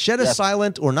 And I shed a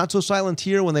silent or not so silent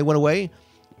tear when they went away.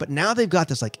 But now they've got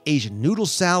this like Asian noodle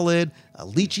salad, a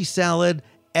lychee salad,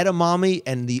 edamame,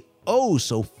 and the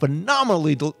so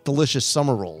phenomenally delicious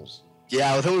summer rolls.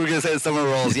 Yeah, I thought we were going to say the summer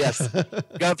rolls. Yes.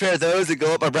 Got a pair of those and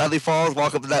go up by Bradley Falls,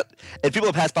 walk up to that. And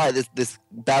people pass by this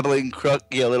babbling crook,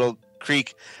 little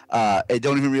creek, and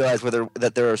don't even realize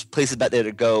that there are places back there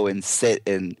to go and sit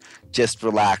and just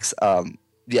relax.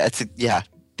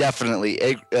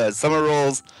 Definitely. Summer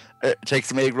rolls, take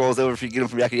some egg rolls over if you get them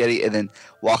from Yak and Yeti, and then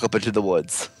walk up into the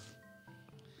woods.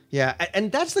 Yeah,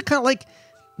 and that's the kind of like,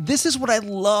 this is what I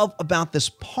love about this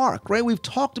park, right? We've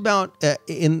talked about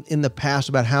in the past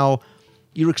about how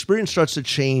your experience starts to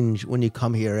change when you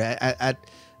come here. At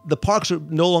the parks are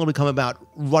no longer become about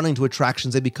running to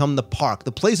attractions. They become the park,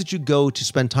 the place that you go to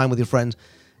spend time with your friends.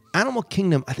 Animal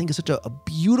Kingdom, I think, is such a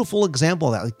beautiful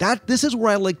example of that. This is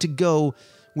where I like to go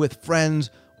with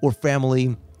friends or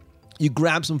family. You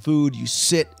grab some food, you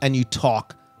sit and you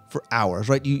talk for hours,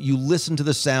 right? You listen to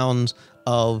the sounds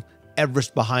of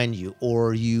Everest behind you,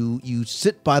 or you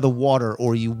sit by the water,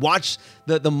 or you watch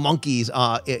the monkeys,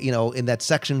 in that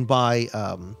section by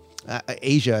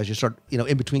Asia as you start,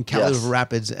 in between Cali River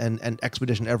Rapids and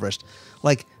Expedition Everest.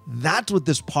 Like, that's what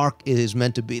this park is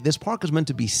meant to be. This park is meant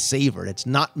to be savored. It's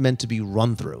not meant to be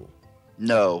run through.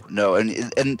 No, and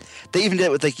they even did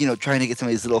it with trying to get some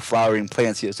of these little flowering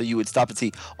plants here. So you would stop and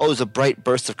see, there's a bright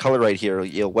burst of color right here.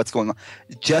 What's going on?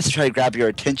 Just to try to grab your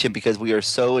attention, because we are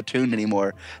so attuned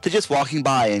anymore to just walking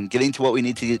by and getting to what we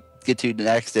need to get to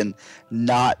next, and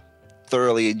not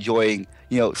thoroughly enjoying,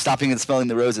 stopping and smelling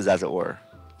the roses, as it were.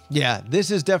 Yeah, this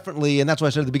is definitely, and that's why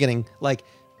I said at the beginning, like,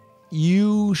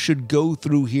 you should go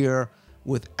through here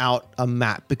without a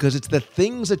map, because it's the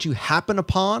things that you happen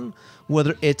upon,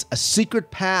 whether it's a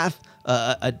secret path,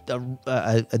 a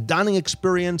dining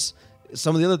experience,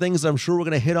 some of the other things that I'm sure we're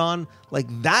going to hit on. Like,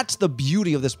 that's the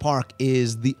beauty of this park,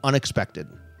 is the unexpected.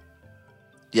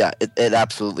 Yeah, it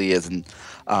absolutely is. And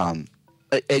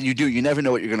you never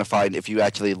know what you're going to find if you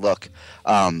actually look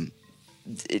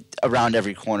around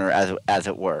every corner, as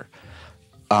it were.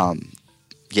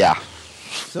 Yeah.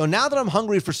 So now that I'm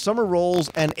hungry for summer rolls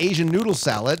and Asian noodle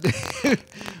salad,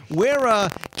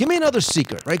 give me another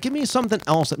secret, right? Give me something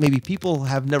else that maybe people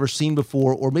have never seen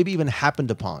before, or maybe even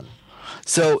happened upon.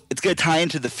 So it's going to tie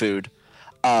into the food.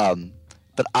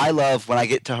 But I love when I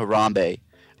get to Harambe,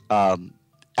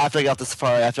 after I get off the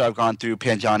safari, after I've gone through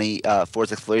Panjani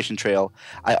Forest Exploration Trail,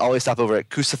 I always stop over at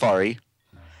Kusafari.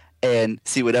 and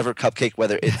see whatever cupcake,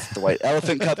 whether it's the white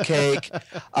elephant cupcake,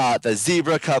 the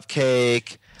zebra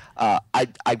cupcake.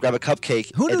 I grab a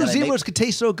cupcake. Who knew zebras could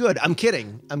taste so good? I'm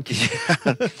kidding. Yeah,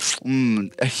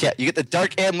 you get the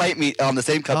dark and light meat on the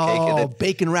same cupcake. Oh,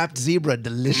 bacon wrapped zebra,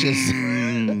 delicious.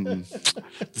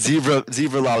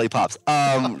 Zebra lollipops.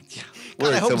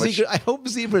 I hope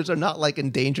zebras are not like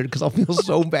endangered because I'll feel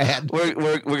so bad. We're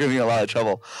gonna be in a lot of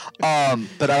trouble.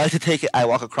 But I like to take it. I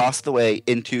walk across the way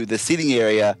into the seating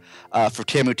area for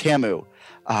Tamu Tamu,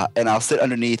 and I'll sit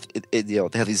underneath. They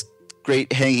have these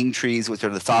great hanging trees, which are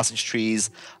the sausage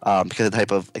trees, because of the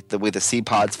type of the way the seed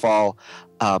pods fall.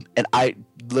 And I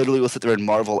literally will sit there and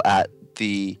marvel at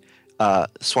the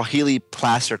Swahili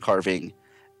plaster carving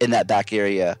in that back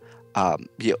area.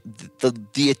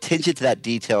 The attention to that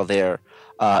detail there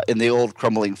in the old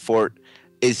crumbling fort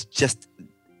is just,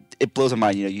 it blows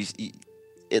my mind.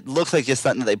 It looks like just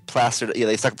something that they plastered,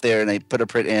 they stuck up there and they put a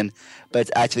print in, but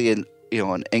it's actually an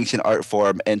ancient art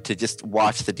form, and to just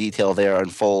watch the detail there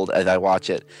unfold as I watch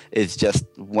it is just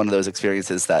one of those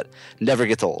experiences that never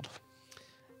gets old.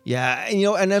 Yeah,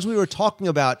 and as we were talking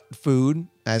about food,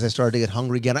 as I started to get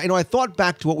hungry again, I thought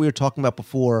back to what we were talking about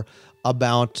before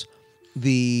about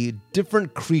the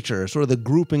different creatures, sort of the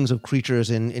groupings of creatures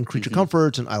in Creature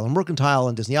Comforts and Island Mercantile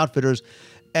and Disney Outfitters,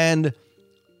 and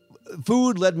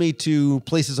food led me to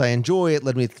places I enjoy. It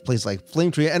led me to places like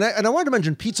Flame Tree, and I wanted to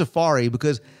mention Pizzafari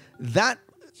because that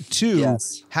too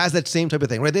has that same type of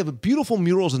thing, right? They have beautiful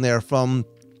murals in there from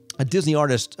a Disney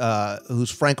artist who's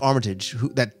Frank Armitage,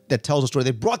 that tells a story.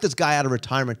 They brought this guy out of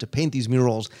retirement to paint these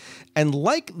murals, and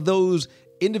like those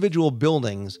individual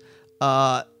buildings,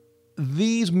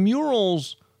 these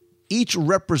murals each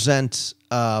represent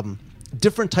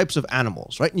different types of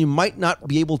animals, right? And you might not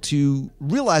be able to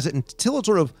realize it until it's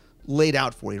sort of laid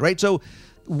out for you, right? So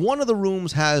one of the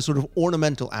rooms has sort of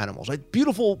ornamental animals, right?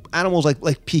 Beautiful animals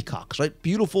like peacocks, right?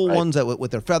 Beautiful ones that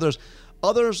with their feathers.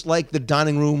 Others, like the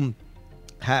dining room,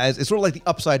 it's sort of like the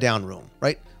upside down room,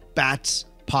 right? Bats,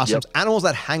 possums, animals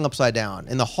that hang upside down.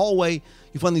 In the hallway,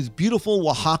 you find these beautiful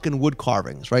Oaxacan wood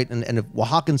carvings, right? And if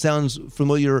Oaxacan sounds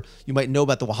familiar, you might know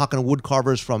about the Oaxacan wood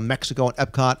carvers from Mexico and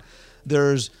Epcot.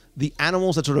 There's the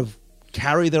animals that sort of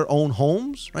carry their own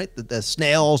homes, right? The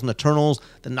snails and the turtles,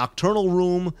 the nocturnal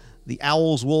room, the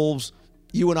owls, wolves,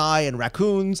 you and I, and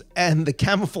raccoons, and the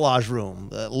camouflage room,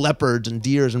 the leopards and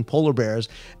deers and polar bears.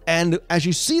 And as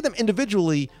you see them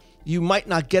individually, you might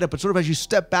not get it, but sort of as you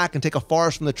step back and take a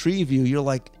forest from the tree view, you're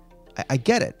like, I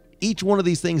get it. Each one of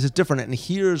these things is different, and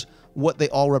here's what they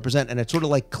all represent, and it sort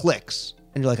of like clicks,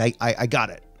 and you're like, I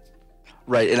got it.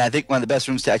 Right, and I think one of the best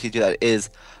rooms to actually do that is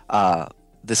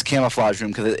this camouflage room,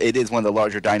 because it is one of the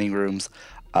larger dining rooms.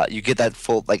 You get that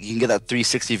you can get that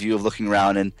 360 view of looking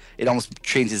around, and it almost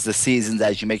changes the seasons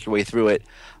as you make your way through it.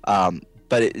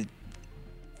 But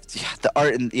the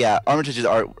art and Armitage's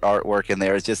artwork in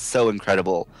there is just so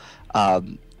incredible.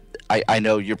 I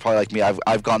know you're probably like me.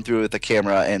 I've gone through it with the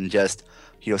camera and just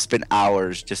spent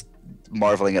hours just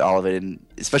marveling at all of it, and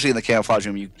especially in the camouflage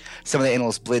room, some of the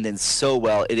animals blend in so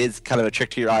well. It is kind of a trick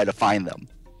to your eye to find them.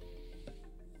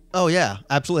 Oh yeah,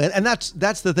 absolutely, and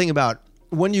that's the thing about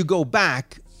when you go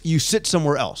back, you sit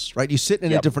somewhere else, right? You sit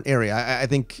in a different area. I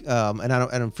think,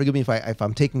 and forgive me if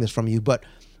I'm taking this from you, but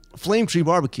Flame Tree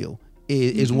Barbecue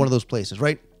is one of those places,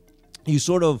 right? You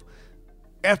sort of,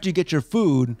 after you get your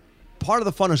food, part of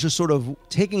the fun is just sort of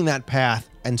taking that path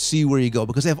and see where you go,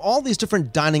 because they have all these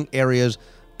different dining areas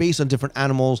based on different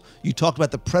animals. You talked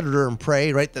about the predator and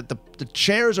prey, right? That the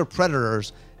chairs are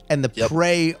predators and the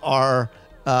prey are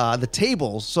the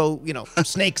tables. So,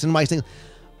 snakes and mice, things.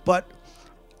 But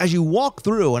as you walk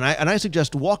through, and I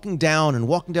suggest walking down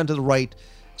to the right,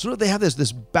 sort of they have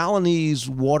this Balinese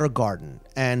water garden,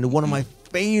 and one of my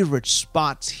favorite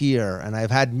spots here, and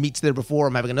I've had meats there before,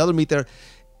 I'm having another meat there,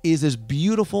 is this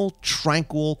beautiful,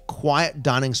 tranquil, quiet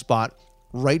dining spot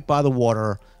right by the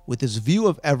water with this view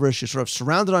of Everest. You're sort of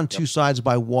surrounded on two sides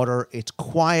by water. It's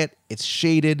quiet, it's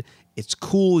shaded, it's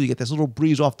cool. You get this little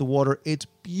breeze off the water. It's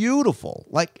beautiful.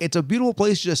 Like, it's a beautiful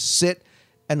place to just sit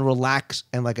and relax,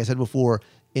 and like I said before,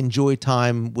 enjoy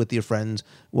time with your friends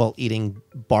while eating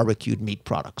barbecued meat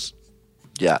products.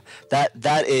 Yeah,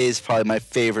 that is probably my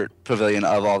favorite pavilion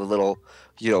of all the little,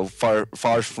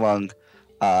 far-flung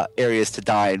areas to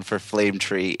dine for Flame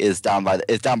Tree is down by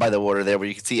the water there, where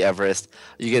you can see Everest.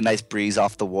 You get a nice breeze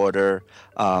off the water,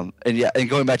 and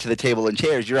going back to the table and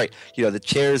chairs, you're right. The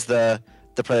chair's the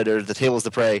predator, the table's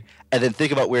the prey, and then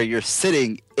think about where you're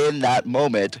sitting in that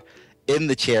moment in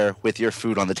the chair with your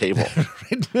food on the table.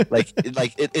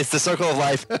 It's the circle of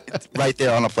life right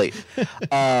there on a plate.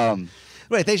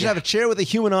 Right, they should have a chair with a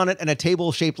human on it and a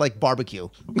table shaped like barbecue.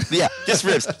 Yeah, just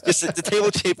ribs. Just the table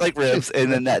shaped like ribs,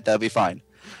 and then that'll be fine.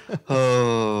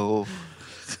 Oh.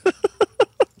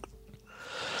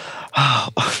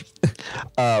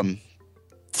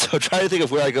 So trying to think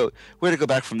of where to go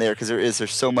back from there, because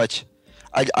there's so much.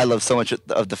 I love so much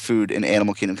of the food in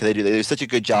Animal Kingdom, because they do such a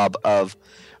good job of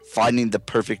finding the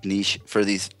perfect niche for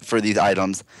these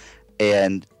items,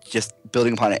 and just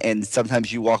building upon it. And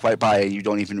sometimes you walk right by and you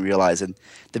don't even realize. And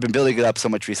they've been building it up so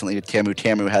much recently with Tamu.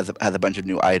 Tamu has a bunch of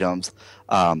new items.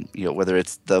 Whether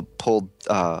it's the pulled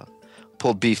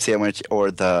beef sandwich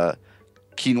or the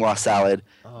quinoa salad.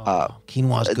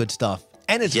 Quinoa's good stuff,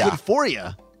 and it's good for you.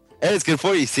 And it's good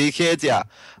for you. See, kids? Yeah.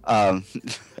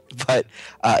 But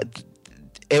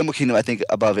Animal Kingdom, I think,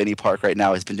 above any park right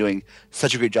now, has been doing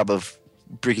such a great job of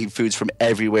bringing foods from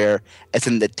everywhere and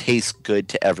something that tastes good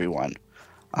to everyone.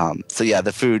 So yeah,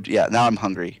 the food. Yeah, now I'm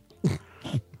hungry.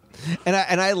 And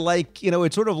I like,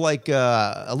 it's sort of like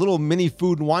a little mini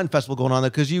food and wine festival going on there,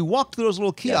 because you walk through those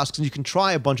little kiosks and you can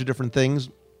try a bunch of different things.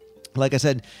 Like I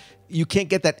said, you can't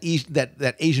get that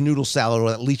Asian noodle salad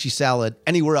or that lychee salad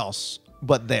anywhere else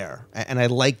but there. And I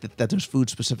like that there's food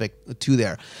specific to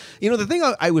there. The thing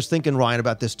I was thinking, Ryan,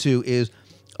 about this too is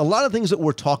a lot of things that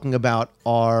we're talking about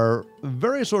are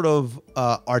very sort of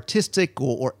artistic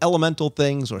or elemental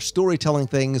things or storytelling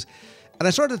things. And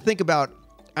I started to think about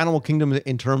Animal Kingdom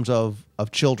in terms of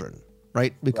children,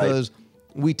 right? Because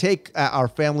we take our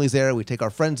families there, we take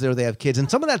our friends there, they have kids, and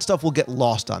some of that stuff will get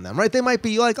lost on them, right? They might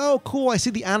be like, oh, cool, I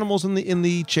see the animals in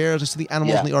the chairs, I see the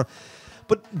animals in the art.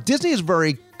 But Disney is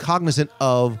very cognizant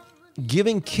of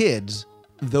giving kids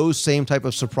those same type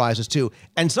of surprises too.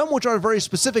 And some which are very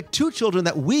specific to children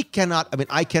that we cannot,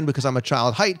 I can because I'm a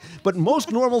child height, but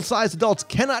most normal sized adults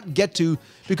cannot get to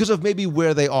because of maybe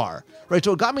where they are, right?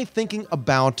 So it got me thinking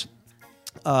about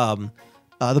the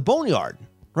boneyard,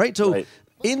 right? So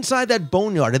inside that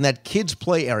boneyard, in that kids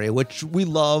play area, which we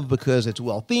love because it's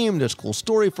well themed, there's a cool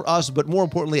story for us, but more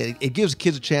importantly, it gives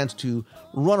kids a chance to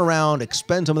run around,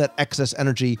 expend some of that excess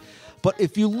energy. But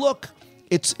if you look,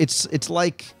 it's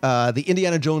like the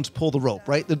Indiana Jones pull the rope,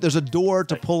 right? There's a door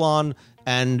to pull on,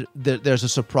 and there's a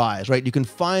surprise, right? You can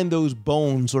find those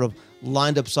bones sort of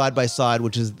lined up side by side,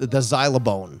 which is the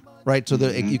xylobone, right? So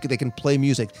they can play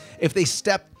music. If they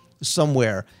step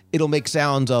somewhere, it'll make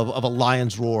sounds of a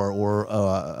lion's roar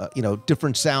or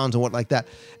different sounds and what like that.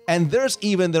 And there's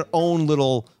even their own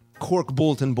little cork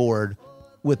bulletin board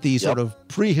with these sort of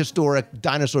prehistoric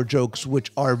dinosaur jokes,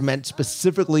 which are meant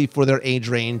specifically for their age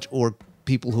range or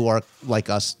people who are like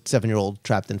us, 7-year-old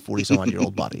trapped in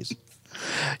 40-some-odd-year-old bodies.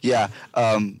 Yeah,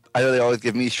 I know they always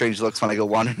give me strange looks when I go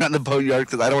wandering around the boneyard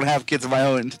because I don't have kids of my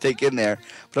own to take in there.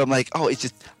 But I'm like, oh, it's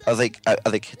just. I was like,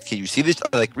 can you see this?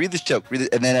 Read this joke,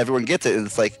 and then everyone gets it, and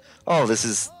it's like, oh, this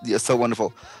is so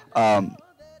wonderful.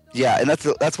 Yeah, and that's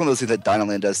one of those things that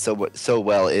Dinoland does so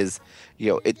well is,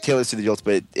 it tailors to the adults,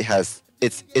 but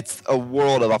it's a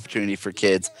world of opportunity for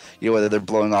kids. Whether they're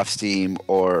blowing off steam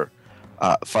or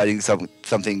fighting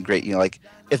something great. Like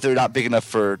if they're not big enough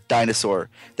for Dinosaur,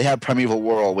 they have Primeval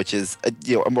Whirl, which is a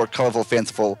more colorful,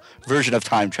 fanciful version of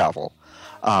time travel.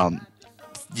 But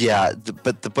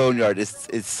the boneyard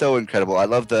is so incredible. I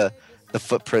love the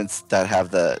footprints that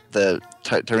have the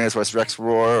Tyrannosaurus Rex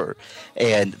roar,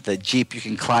 and the Jeep you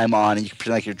can climb on and you can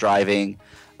pretend like you're driving.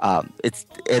 And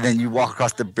then you walk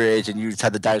across the bridge and you just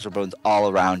have the dinosaur bones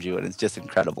all around you, and it's just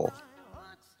incredible.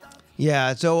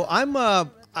 Yeah, so I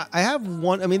have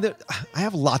one. I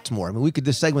have lots more.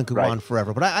 This segment could go on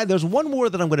forever, but there's one more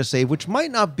that I'm going to save, which might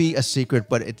not be a secret,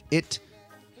 but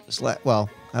well,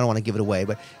 I don't want to give it away,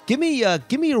 but give me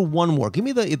your one more. Give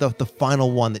me the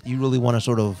final one that you really want to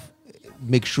sort of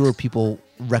make sure people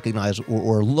recognize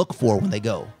or look for when they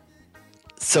go.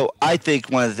 So I think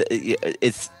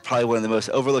it's probably one of the most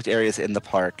overlooked areas in the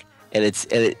park, and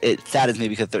it saddens me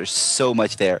because there's so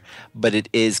much there, but it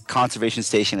is Conservation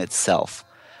Station itself.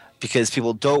 Because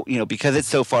people don't, because it's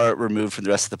so far removed from the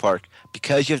rest of the park,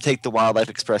 because you have to take the Wildlife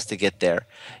Express to get there,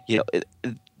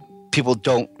 people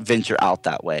don't venture out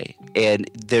that way. And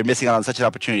they're missing out on such an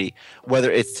opportunity,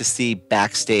 whether it's to see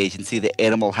backstage and see the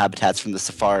animal habitats from the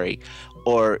safari,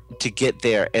 or to get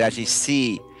there and actually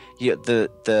see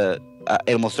the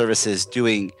animal services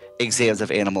doing exams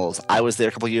of animals. I was there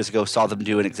a couple of years ago, saw them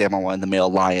do an exam on one of the male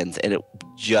lions, and it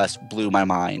just blew my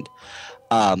mind.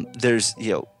 There's,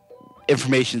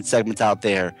 information segments out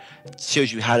there,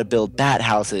 shows you how to build bat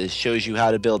houses, shows you how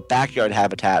to build backyard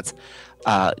habitats.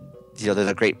 There's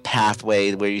a great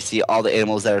pathway where you see all the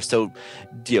animals that are so,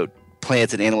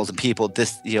 plants and animals and people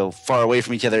far away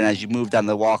from each other, and as you move down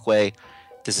the walkway,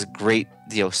 this great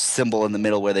symbol in the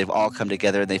middle where they've all come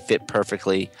together and they fit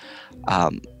perfectly.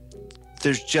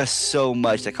 There's just so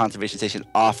much that Conservation Station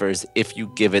offers if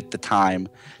you give it the time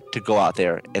to go out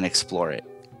there and explore it.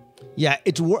 Yeah,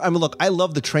 I mean, look, I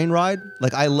love the train ride.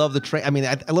 Like, I love the train. I mean,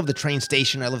 I love the train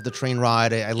station. I love the train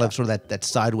ride. I love sort of that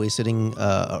sideways sitting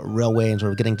railway and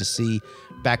sort of getting to see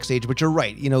backstage. But you're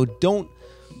right. Don't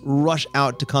rush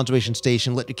out to Conservation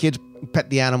Station. Let your kids pet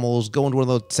the animals, go into one of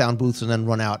those sound booths, and then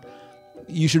run out.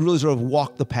 You should really sort of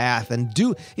walk the path and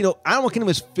do. Animal Kingdom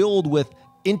is filled with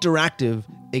interactive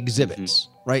exhibits.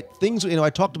 Right? Things, I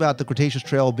talked about the Cretaceous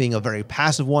Trail being a very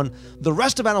passive one. The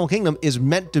rest of Animal Kingdom is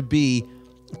meant to be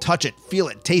touch it, feel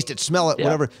it, taste it, smell it,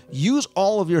 whatever. Use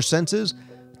all of your senses.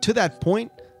 To that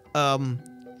point, and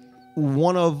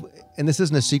this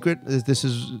isn't a secret, this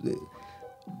is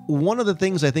one of the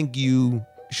things I think you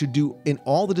should do in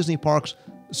all the Disney parks,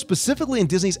 specifically in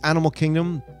Disney's Animal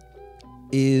Kingdom,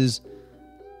 is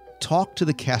talk to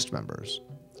the cast members.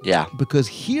 Yeah. Because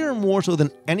here, more so than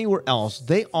anywhere else,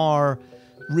 they are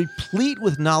replete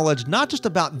with knowledge, not just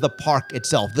about the park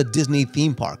itself, the Disney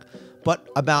theme park, but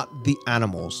about the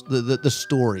animals, the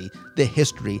story, the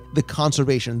history, the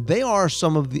conservation. They are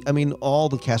some of the, all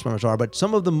the cast members are, but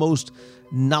some of the most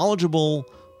knowledgeable,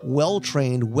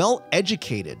 well-trained,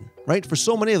 well-educated, right? For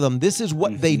so many of them, this is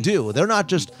what they do. They're not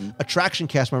just attraction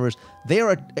cast members. They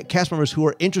are cast members who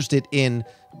are interested in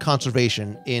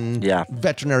conservation, in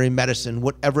veterinary medicine,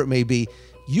 whatever it may be.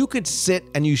 You could sit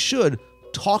and you should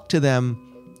talk to them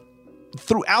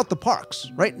throughout the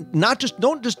parks, right?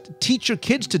 Don't just teach your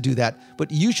kids to do that, but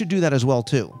you should do that as well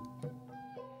too.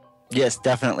 Yes,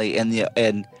 definitely.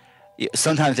 And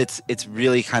sometimes it's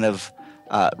really kind of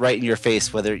right in your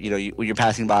face, whether when you're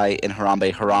passing by in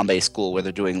Harambe School where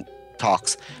they're doing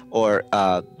talks, or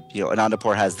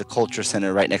Anandapur has the Culture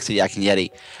Center right next to Yak and Yeti.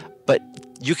 But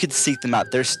you could seek them out.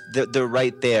 They're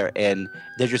right there, and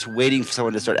they're just waiting for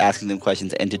someone to start asking them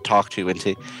questions and to talk to and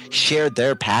to share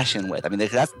their passion with.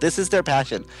 This is their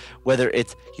passion. Whether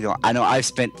it's, I know I've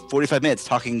spent 45 minutes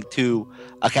talking to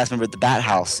a cast member at the Bat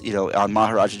House, on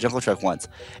Maharaja Jungle Trek once.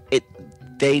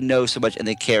 They know so much and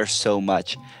they care so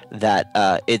much that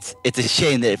it's a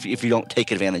shame that if you don't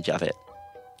take advantage of it.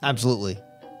 Absolutely.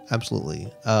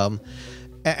 And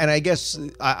I guess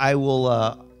I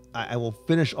will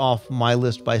finish off my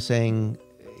list by saying,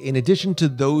 in addition to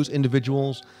those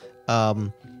individuals,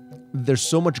 there's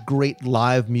so much great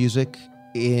live music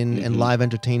and live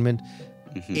entertainment.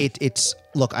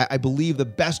 Look, I believe the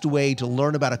best way to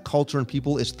learn about a culture and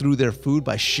people is through their food,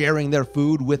 by sharing their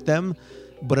food with them.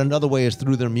 But another way is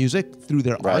through their music, through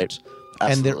their art. Absolutely.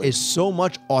 And there is so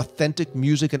much authentic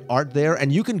music and art there.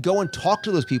 And you can go and talk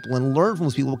to those people and learn from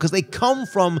those people because they come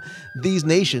from these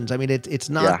nations. It's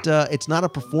not a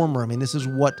performer. This is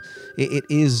what it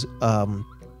is.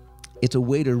 It's a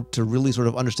way to really sort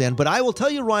of understand. But I will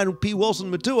tell you, Ryan P. Wilson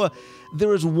Matua,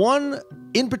 there is one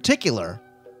in particular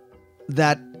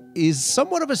that is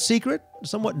somewhat of a secret,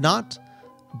 somewhat not,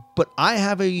 but I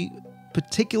have a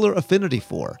particular affinity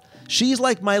for. She's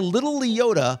like my little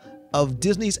Leota of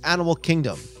Disney's Animal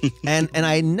Kingdom. and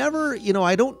I never,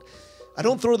 I don't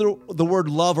throw the word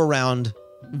love around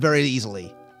very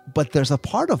easily, but there's a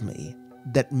part of me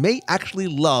that may actually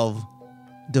love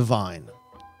Divine.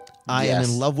 I am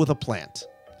in love with a plant.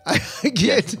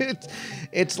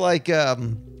 It's like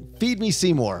feed me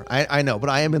Seymour. I know, but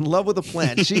I am in love with a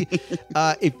plant. She,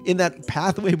 if in that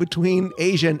pathway between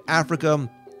Asia and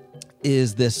Africa,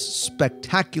 is this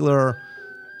spectacular,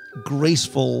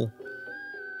 graceful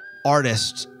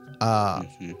artist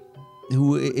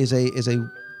who is a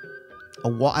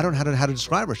I don't know how to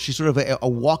describe her. She's sort of a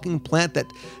walking plant that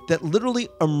literally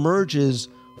emerges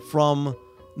from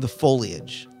the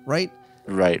foliage, right?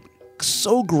 Right.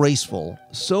 So graceful,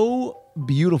 so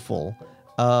beautiful.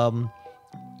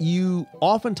 You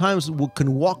oftentimes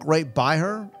can walk right by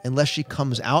her unless she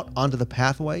comes out onto the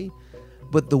pathway.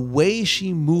 But the way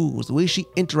she moves, the way she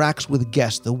interacts with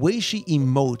guests, the way she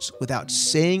emotes without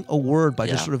saying a word by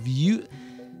just sort of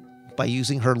by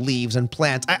using her leaves and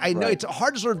plants. I know it's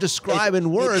hard to sort of describe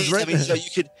in words, right? So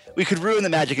we could ruin the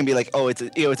magic and be like, oh, it's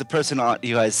a person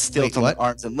who has stilts on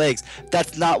arms and legs.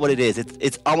 That's not what it is.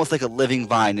 It's almost like a living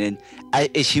vine, and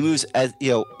as she moves, as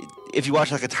if you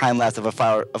watch like a time lapse of a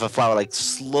flower like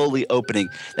slowly opening,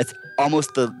 that's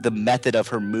almost the method of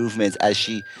her movements as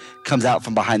she comes out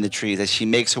from behind the trees, as she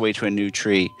makes her way to a new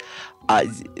tree.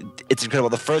 It's incredible.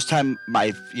 The first time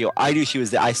I knew she was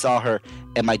there, I saw her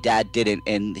and my dad didn't,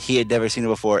 and he had never seen her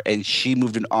before, and she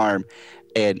moved an arm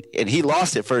and he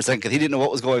lost it for a second because he didn't know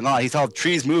what was going on. He saw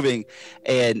trees moving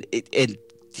and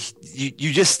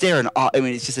you just stare in awe. I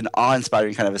mean, it's just an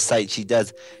awe-inspiring kind of a sight. She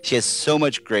has so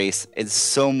much grace and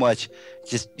so much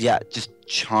just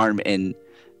charm and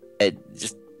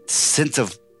just sense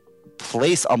of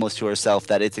place almost to herself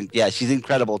that she's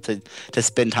incredible to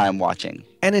spend time watching.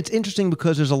 And it's interesting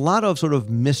because there's a lot of sort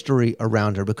of mystery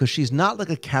around her because she's not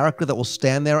like a character that will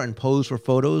stand there and pose for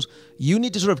photos. You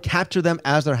need to sort of capture them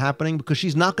as they're happening because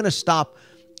she's not going to stop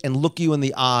and look you in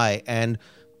the eye, and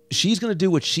she's going to do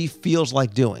what she feels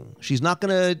like doing. She's not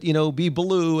going to, be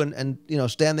Baloo and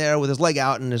stand there with his leg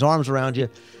out and his arms around you.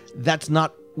 That's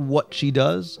not what she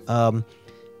does.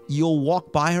 You'll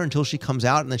walk by her until she comes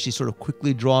out, and then she sort of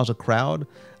quickly draws a crowd.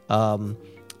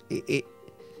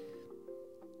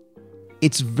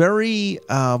 It's very.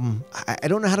 I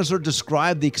don't know how to sort of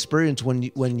describe the experience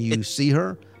when you see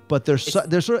her, but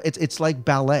it's like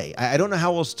ballet. I don't know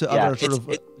how else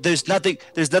to there's nothing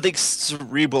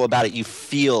cerebral about it. You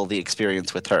feel the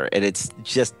experience with her, and it's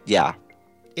just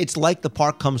It's like the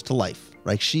park comes to life.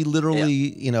 Right? She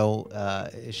literally,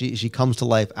 she comes to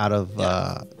life out of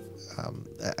the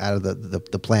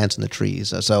plants and the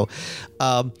trees. So,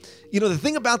 the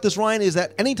thing about this, Ryan, is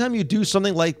that anytime you do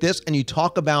something like this and you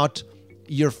talk about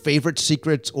your favorite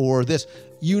secrets or this,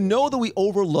 that we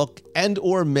overlook and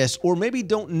or miss or maybe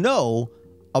don't know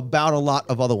about a lot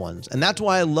of other ones. And that's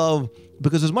why I love,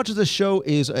 because as much as this show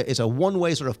is a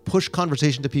one-way sort of push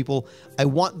conversation to people, I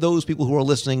want those people who are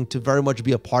listening to very much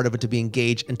be a part of it, to be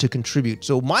engaged and to contribute.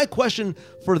 So my question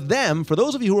for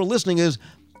those of you who are listening is,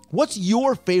 what's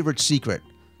your favorite secret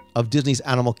of Disney's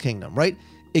Animal Kingdom, right?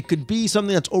 It could be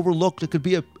something that's overlooked. It could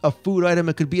be a food item.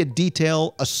 It could be a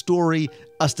detail, a story,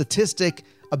 a statistic,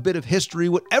 a bit of history,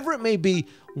 whatever it may be.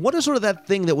 What is sort of that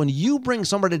thing that when you bring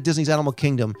somebody to Disney's Animal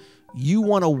Kingdom, you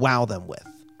want to wow them with,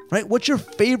 right? What's your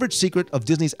favorite secret of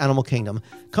Disney's Animal Kingdom?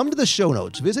 Come to the show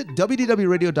notes. Visit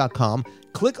WDWRadio.com.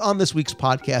 Click on this week's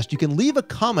podcast. You can leave a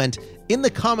comment in the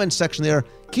comments section there.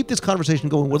 Keep this conversation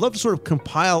going. We'd love to sort of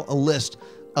compile a list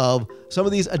of some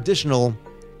of these additional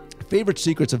favorite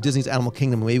secrets of Disney's Animal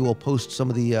Kingdom. Maybe we'll post some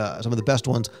of the best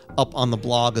ones up on the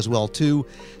blog as well too.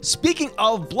 Speaking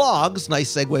of blogs, nice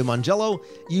segue, Mangello.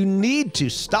 You need to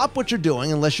stop what you're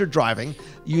doing, unless you're driving.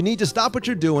 You need to stop what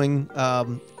you're doing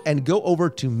and go over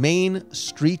to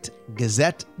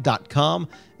mainstreetgazette.com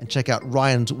and check out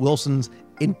Ryan Wilson's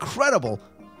incredible,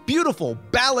 beautiful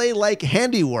ballet-like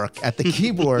handiwork at the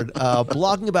keyboard,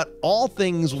 blogging about all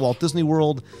things Walt Disney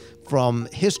World, from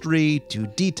history to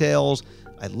details.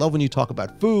 I love when you talk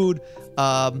about food,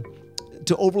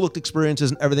 to overlooked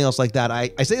experiences and everything else like that. I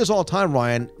say this all the time,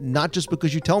 Ryan, not just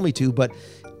because you tell me to, but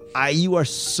you are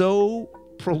so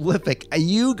prolific.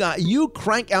 You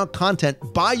crank out content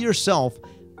by yourself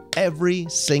every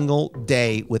single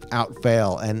day without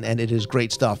fail, and it is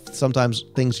great stuff. Sometimes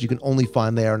things you can only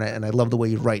find there, and I love the way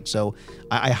you write. So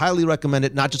I highly recommend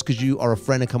it, not just because you are a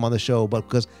friend and come on the show, but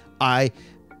because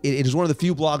it is one of the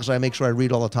few blogs I make sure I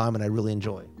read all the time and I really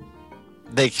enjoy.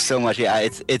 Thank you so much. Yeah,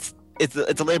 it's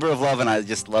a labor of love, and I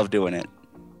just love doing it.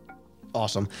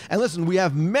 Awesome. And listen, we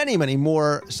have many, many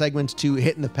more segments to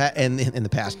hit in the past.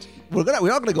 We are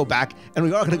going to go back, and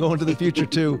we are going to go into the future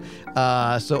too.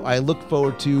 So I look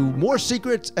forward to more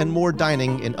secrets and more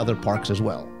dining in other parks as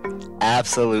well.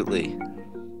 Absolutely.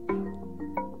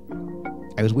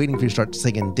 I was waiting for you to start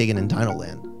singing "Digging in Dino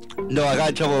Land." No, I got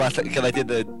in trouble last time because I did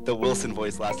the Wilson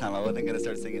voice last time. I wasn't going to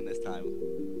start singing this time.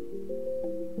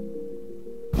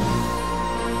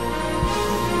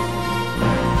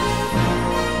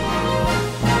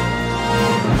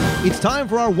 It's time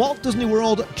for our Walt Disney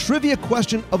World Trivia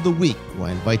Question of the Week, where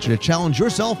I invite you to challenge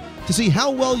yourself to see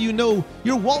how well you know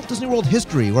your Walt Disney World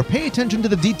history, or pay attention to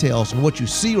the details on what you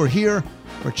see or hear,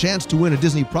 for a chance to win a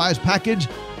Disney prize package.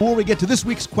 Before we get to this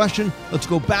week's question, let's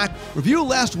go back, review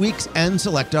last week's, and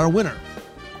select our winner.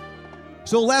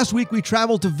 So last week we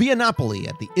traveled to Via Napoli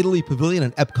at the Italy Pavilion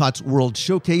and Epcot's World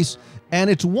Showcase, and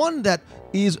it's one that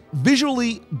is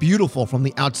visually beautiful from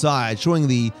the outside, showing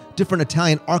the different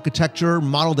Italian architecture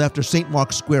modeled after St.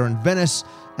 Mark's Square in Venice,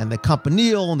 and the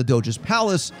Campanile and the Doge's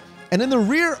Palace. And in the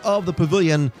rear of the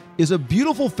pavilion is a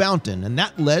beautiful fountain, and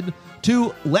that led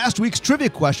to last week's trivia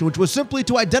question, which was simply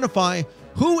to identify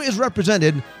who is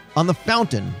represented on the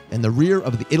fountain in the rear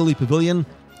of the Italy Pavilion.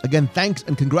 Again, thanks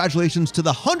and congratulations to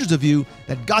the hundreds of you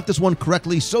that got this one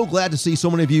correctly. So glad to see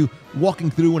so many of you walking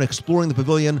through and exploring the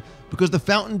pavilion, because the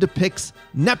fountain depicts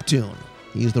Neptune.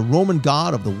 He is the Roman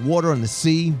god of the water and the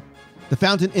sea. The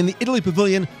fountain in the Italy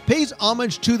Pavilion pays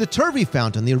homage to the Trevi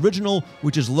Fountain, the original,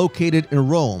 which is located in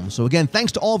Rome. So again,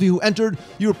 thanks to all of you who entered.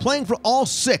 You were playing for all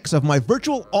 6 of my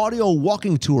virtual audio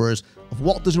walking tours of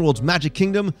Walt Disney World's Magic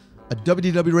Kingdom, a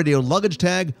WDW Radio luggage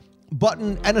tag,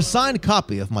 button, and a signed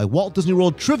copy of my Walt Disney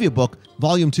World Trivia Book,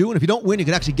 Volume 2. And if you don't win, you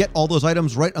can actually get all those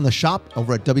items right on the shop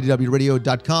over at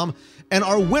WDWRadio.com. And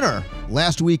our winner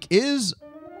last week is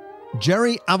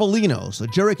Jerry Avellino. So,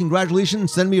 Jerry,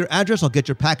 congratulations. Send me your address. I'll get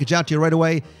your package out to you right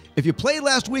away. If you played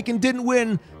last week and didn't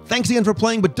win, thanks again for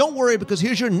playing. But don't worry, because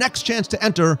here's your next chance to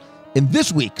enter in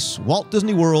this week's Walt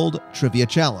Disney World Trivia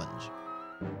Challenge.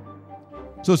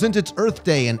 So since it's Earth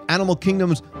Day and Animal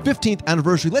Kingdom's 15th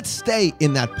anniversary, let's stay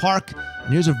in that park.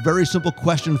 And here's a very simple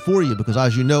question for you, because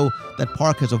as you know, that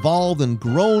park has evolved and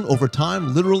grown over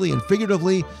time, literally and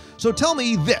figuratively. So tell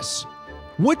me this.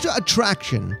 Which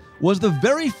attraction was the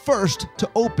very first to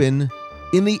open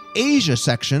in the Asia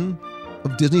section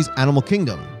of Disney's Animal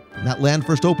Kingdom? When that land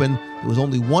first opened, there was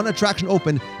only one attraction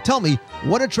open. Tell me,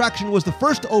 what attraction was the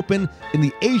first to open in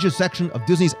the Asia section of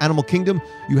Disney's Animal Kingdom?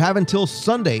 You have until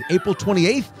Sunday, April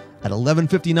 28th at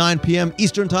 11:59 p.m.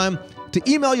 Eastern Time to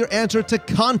email your answer to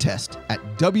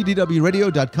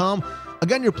contest@WDWRadio.com.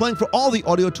 Again, you're playing for all the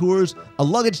audio tours, a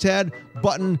luggage tag,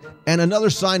 button, and another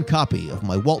signed copy of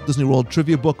my Walt Disney World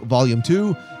Trivia Book, Volume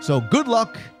 2. So good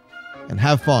luck and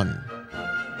have fun.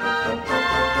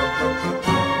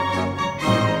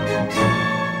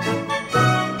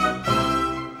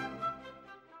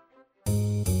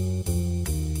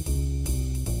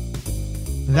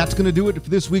 That's going to do it for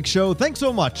this week's show. Thanks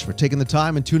so much for taking the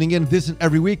time and tuning in this and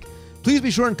every week. Please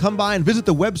be sure and come by and visit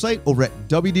the website over at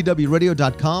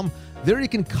WDWRadio.com. There you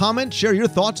can comment, share your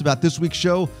thoughts about this week's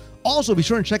show. Also, be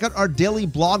sure and check out our daily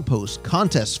blog posts,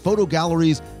 contests, photo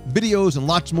galleries, videos, and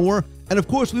lots more. And of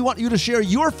course, we want you to share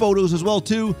your photos as well,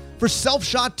 too, for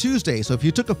Self-Shot Tuesday. So if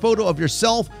you took a photo of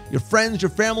yourself, your friends,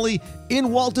 your family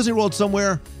in Walt Disney World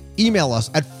somewhere, email us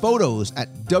at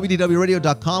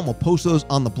photos@WDWRadio.com. We'll post those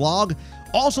on the blog.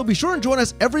 Also, be sure and join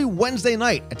us every Wednesday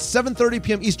night at 7:30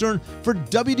 p.m. Eastern for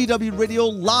WDW Radio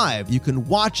Live. You can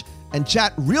watch and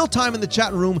chat real time in the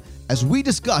chat room as we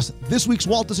discuss this week's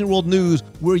Walt Disney World news,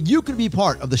 where you can be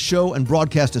part of the show and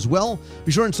broadcast as well.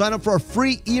 Be sure and sign up for our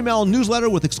free email newsletter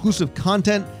with exclusive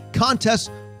content, contests,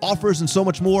 offers, and so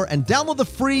much more. And download the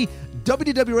free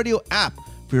WDW Radio app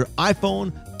for your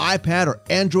iPhone, iPad, or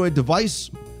Android device.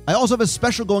 I also have a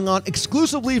special going on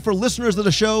exclusively for listeners of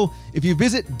the show. If you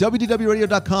visit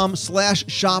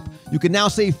WDWRadio.com/shop, you can now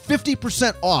save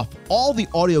 50% off all the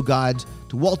audio guides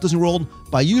to Walt Disney World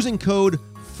by using code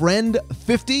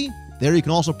FRIEND50. There you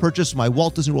can also purchase my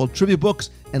Walt Disney World trivia books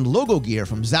and logo gear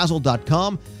from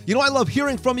Zazzle.com. You know, I love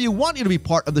hearing from you, want you to be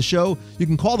part of the show. You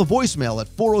can call the voicemail at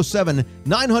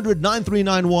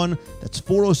 407-900-9391. That's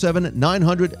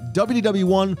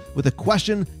 407-900-WDW1 with a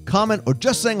question, comment, or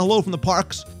just saying hello from the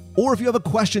parks. Or if you have a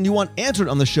question you want answered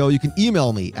on the show, you can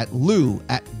email me at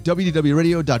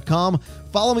lou@WDWRadio.com.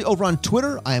 Follow me over on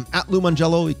Twitter. I am @Lou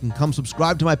Mongello. You can come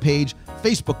subscribe to my page,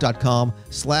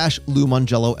 Facebook.com/Lou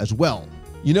Mongello as well.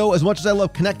 You know, as much as I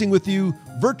love connecting with you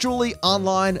virtually,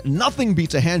 online, nothing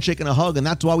beats a handshake and a hug, and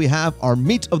that's why we have our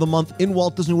Meet of the Month in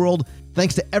Walt Disney World.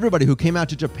 Thanks to everybody who came out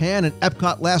to Japan and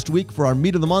Epcot last week for our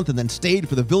Meet of the Month and then stayed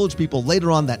for the Village People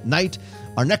later on that night.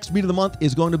 Our next Meet of the Month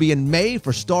is going to be in May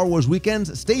for Star Wars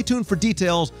weekends. Stay tuned for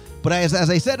details. But as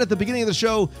I said at the beginning of the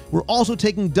show, we're also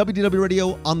taking WDW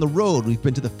Radio on the road. We've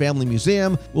been to the Family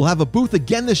Museum. We'll have a booth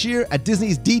again this year at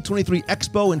Disney's D23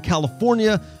 Expo in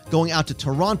California, going out to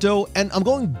Toronto, and I'm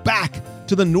going back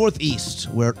to the Northeast,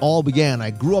 where it all began.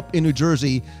 I grew up in New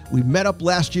Jersey. We met up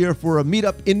last year for a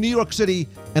meetup in New York City,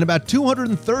 and about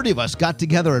 230 of us got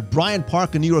together at Bryant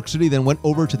Park in New York City, then went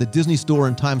over to the Disney store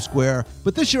in Times Square.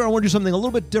 But this year I want to do something a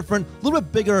little bit different, a little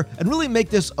bit bigger, and really make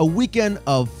this a weekend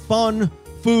of fun,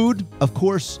 food, of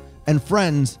course, and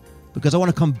friends, because I want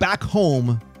to come back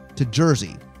home to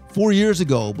Jersey. 4 years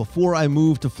ago, before I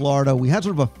moved to Florida, we had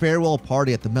sort of a farewell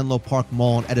party at the Menlo Park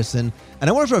Mall in Edison, and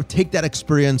I want to sort of take that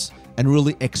experience and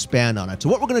really expand on it. So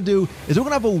what we're going to do is we're going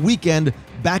to have a weekend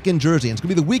back in Jersey. And it's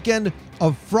going to be the weekend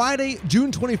of Friday,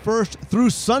 June 21st through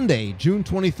Sunday, June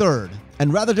 23rd.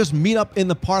 And rather just meet up in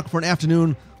the park for an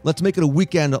afternoon, let's make it a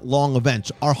weekend-long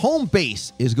event. Our home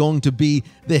base is going to be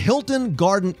the Hilton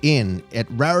Garden Inn at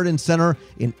Raritan Center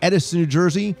in Edison, New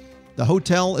Jersey. The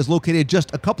hotel is located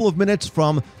just a couple of minutes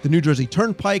from the New Jersey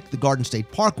Turnpike, the Garden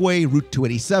State Parkway, Route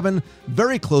 287,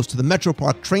 very close to the Metro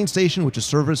Park train station, which is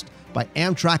serviced by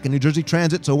Amtrak and New Jersey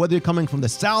Transit. So whether you're coming from the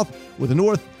south or the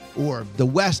north or the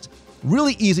west,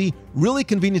 really easy, really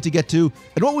convenient to get to.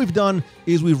 And what we've done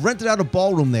is we've rented out a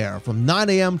ballroom there from 9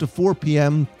 a.m. to 4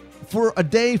 p.m. for a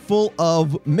day full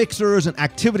of mixers and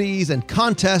activities and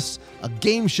contests, a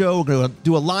game show. We're going to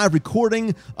do a live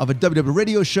recording of a WDW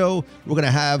radio show. We're going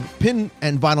to have pin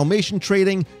and vinylmation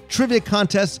trading, trivia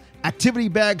contests, activity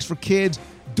bags for kids,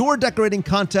 door decorating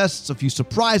contests, a few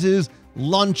surprises,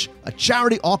 lunch, a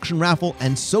charity auction raffle,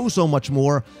 and so much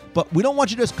more. But we don't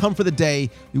want you to just come for the day.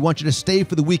 We want you to stay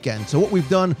for the weekend. So what we've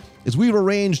done is we've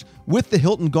arranged with the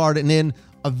Hilton Garden Inn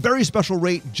a very special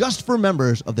rate just for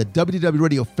members of the WDW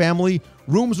Radio family.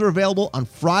 Rooms are available on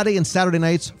Friday and Saturday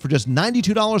nights for just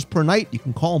 $92 per night. You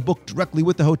can call and book directly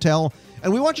with the hotel.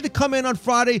 And we want you to come in on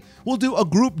Friday. We'll do a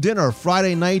group dinner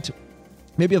Friday night.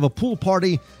 Maybe have a pool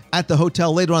party at the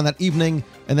hotel later on that evening.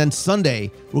 And then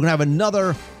Sunday, we're going to have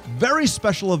another very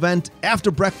special event after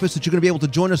breakfast that you're going to be able to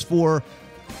join us for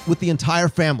with the entire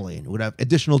family. And we're going to have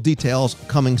additional details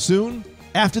coming soon.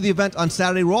 After the event on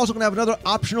Saturday, we're also going to have another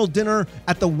optional dinner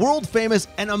at the world-famous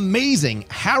and amazing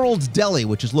Harold's Deli,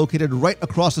 which is located right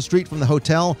across the street from the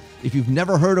hotel. If you've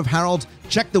never heard of Harold's,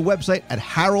 check the website at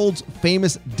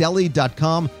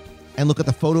haroldsfamousdeli.com and look at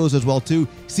the photos as well, too.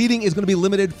 Seating is going to be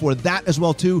limited for that as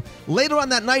well, too. Later on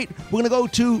that night, we're going to go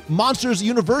to Monsters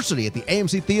University at the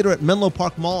AMC Theater at Menlo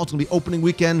Park Mall. It's going to be opening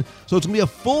weekend, so it's going to be a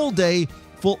full day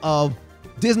full of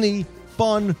Disney,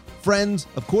 fun, friends,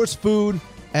 of course, food,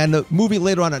 and a movie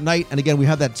later on at night. And again, we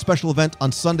have that special event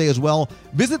on Sunday as well.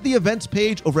 Visit the events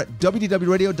page over at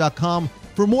WDWradio.com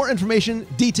for more information,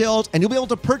 details, and you'll be able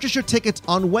to purchase your tickets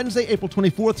on Wednesday, April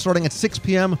 24th, starting at 6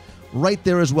 p.m. right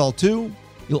there as well, too.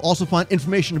 You'll also find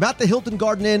information about the Hilton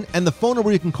Garden Inn and the phone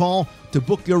number you can call to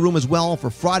book your room as well for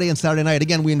Friday and Saturday night.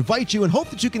 Again, we invite you and hope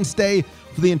that you can stay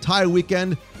for the entire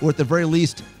weekend, or at the very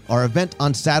least, our event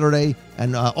on Saturday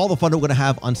and all the fun that we're going to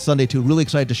have on Sunday, too. Really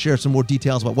excited to share some more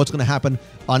details about what's going to happen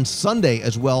on Sunday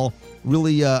as well.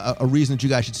 Really a reason that you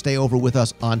guys should stay over with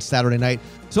us on Saturday night.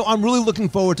 So I'm really looking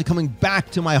forward to coming back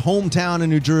to my hometown in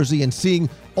New Jersey and seeing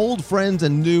old friends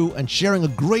and new and sharing a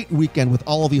great weekend with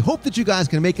all of you. Hope that you guys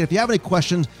can make it. If you have any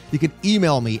questions, you can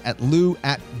email me at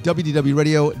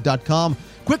lou@wdwradio.com.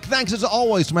 Quick thanks, as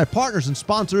always, to my partners and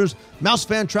sponsors, Mouse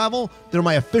Fan Travel. They're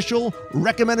my official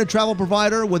recommended travel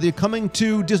provider. Whether you're coming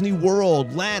to Disney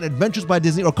World, Land, Adventures by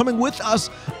Disney, or coming with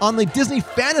us on the Disney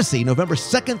Fantasy, November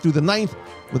 2nd through the 9th,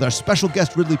 with our special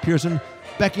guest, Ridley Pearson,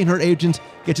 Becky and her agents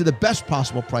get you the best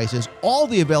possible prices, all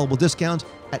the available discounts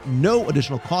at no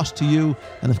additional cost to you.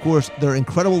 And, of course, their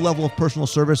incredible level of personal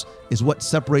service is what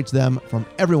separates them from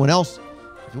everyone else.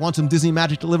 If you want some Disney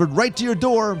magic delivered right to your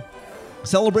door,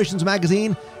 Celebrations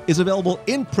Magazine is available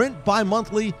in print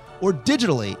bi-monthly or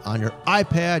digitally on your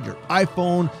iPad, your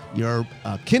iPhone, your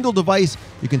Kindle device.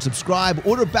 You can subscribe,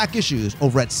 order back issues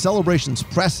over at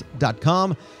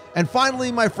celebrationspress.com. And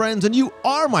finally, my friends, and you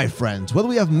are my friends, whether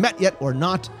we have met yet or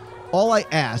not, all I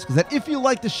ask is that if you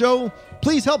like the show,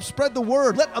 please help spread the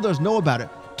word. Let others know about it.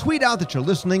 Tweet out that you're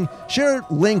listening, share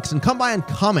links, and come by and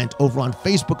comment over on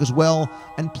Facebook as well.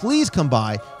 And please come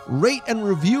by, rate and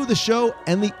review the show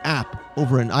and the app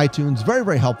over in iTunes. Very,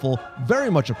 very helpful.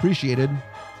 Very much appreciated.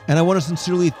 And I want to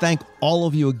sincerely thank all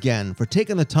of you again for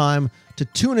taking the time to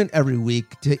tune in every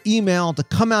week, to email, to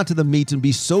come out to the meets and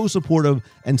be so supportive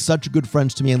and such good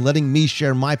friends to me and letting me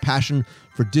share my passion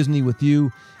for Disney with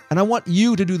you. And I want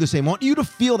you to do the same. I want you to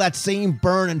feel that same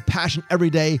burn and passion every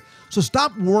day. So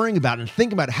stop worrying about it and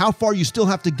think about how far you still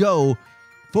have to go.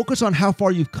 Focus on how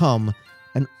far you've come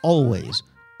and always,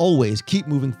 always keep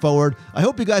moving forward. I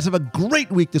hope you guys have a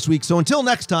great week this week. So until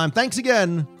next time, thanks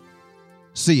again.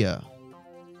 See ya.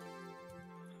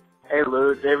 Hey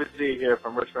Lou, David Z here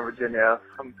from Richmond, Virginia.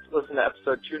 I'm listening to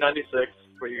episode 296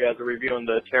 where you guys are reviewing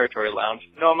the Territory Lounge.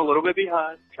 I know I'm a little bit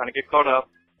behind, trying to get caught up.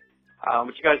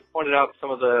 But you guys pointed out some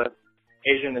of the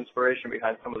Asian inspiration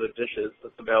behind some of the dishes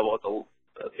that's available at the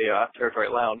Territory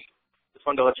Lounge. Just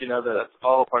wanted to let you know that that's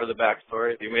all part of the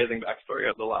backstory, the amazing backstory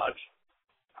of the lodge.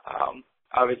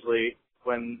 Obviously,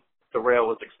 when the rail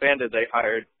was expanded, they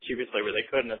hired cheapest labor they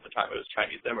could, and at the time it was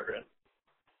Chinese immigrants.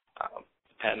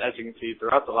 And as you can see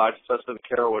throughout the lodge, especially the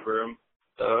Carolwood room,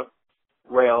 the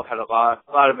rail had a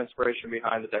lot of inspiration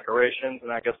behind the decorations,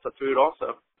 and I guess the food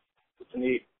also. It's a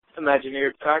neat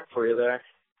Imagineered fact for you there.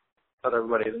 Thought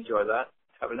everybody would enjoy that.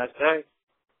 Have a nice day.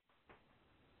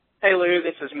 Hey Lou,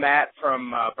 this is Matt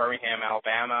from Birmingham,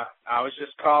 Alabama. I was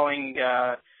just calling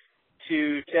to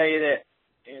tell you that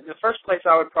the first place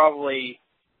I would probably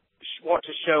want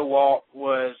to show Walt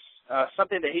was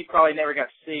something that he probably never got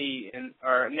to see,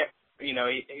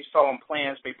 he saw on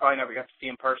plans, but he probably never got to see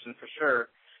in person for sure,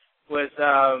 was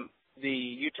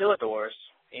the utilidors.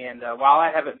 And while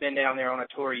I haven't been down there on a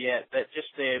tour yet, but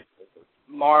just the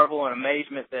marvel and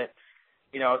amazement that,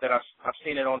 that I've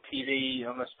seen it on TV,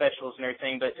 on the specials and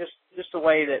everything, but just the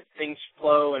way that things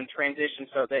flow and transition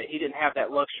so that he didn't have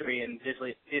that luxury in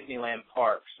Disneyland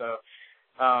Park. So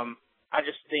I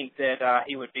just think that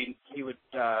he would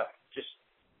just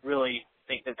really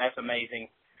think that that's amazing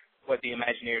what the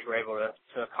Imagineers were able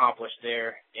to accomplish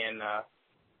there in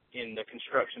in the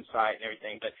construction site and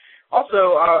everything. But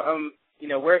also,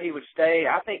 where he would stay,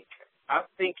 I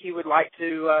think he would like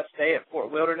to stay at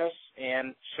Fort Wilderness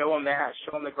and show him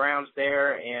the grounds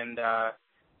there, and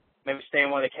maybe stay in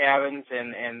one of the cabins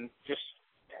and just,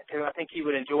 because I think he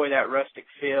would enjoy that rustic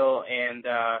feel, and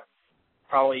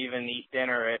probably even eat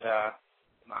dinner at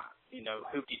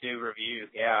Hoop-de-Doo Review.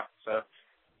 Yeah, so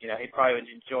he'd probably would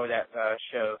enjoy that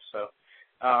show. So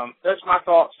those are my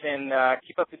thoughts, and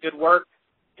keep up the good work,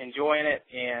 enjoying it,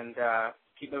 and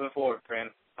keep moving forward, friend.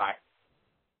 Bye.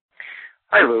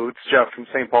 Hi, Lou. It's Jeff from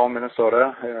St. Paul,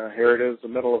 Minnesota. Here it is the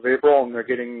middle of April, and they're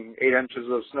getting 8 inches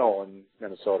of snow in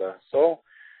Minnesota. So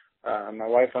my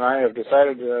wife and I have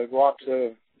decided to go out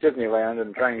to Disneyland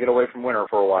and try and get away from winter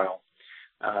for a while.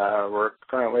 We're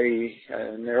currently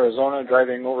in Arizona,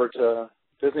 driving over to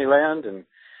Disneyland, and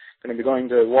going to be going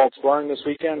to Walt's Barn this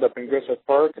weekend up in Griffith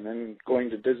Park, and then going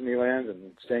to Disneyland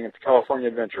and staying at the California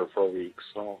Adventure for a week.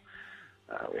 So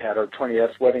we had our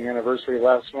 20th wedding anniversary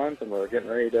last month, and we're getting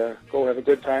ready to go have a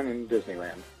good time in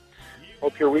Disneyland.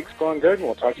 Hope your week's going good, and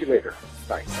we'll talk to you later.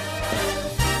 Bye.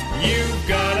 You've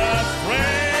got a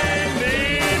friend.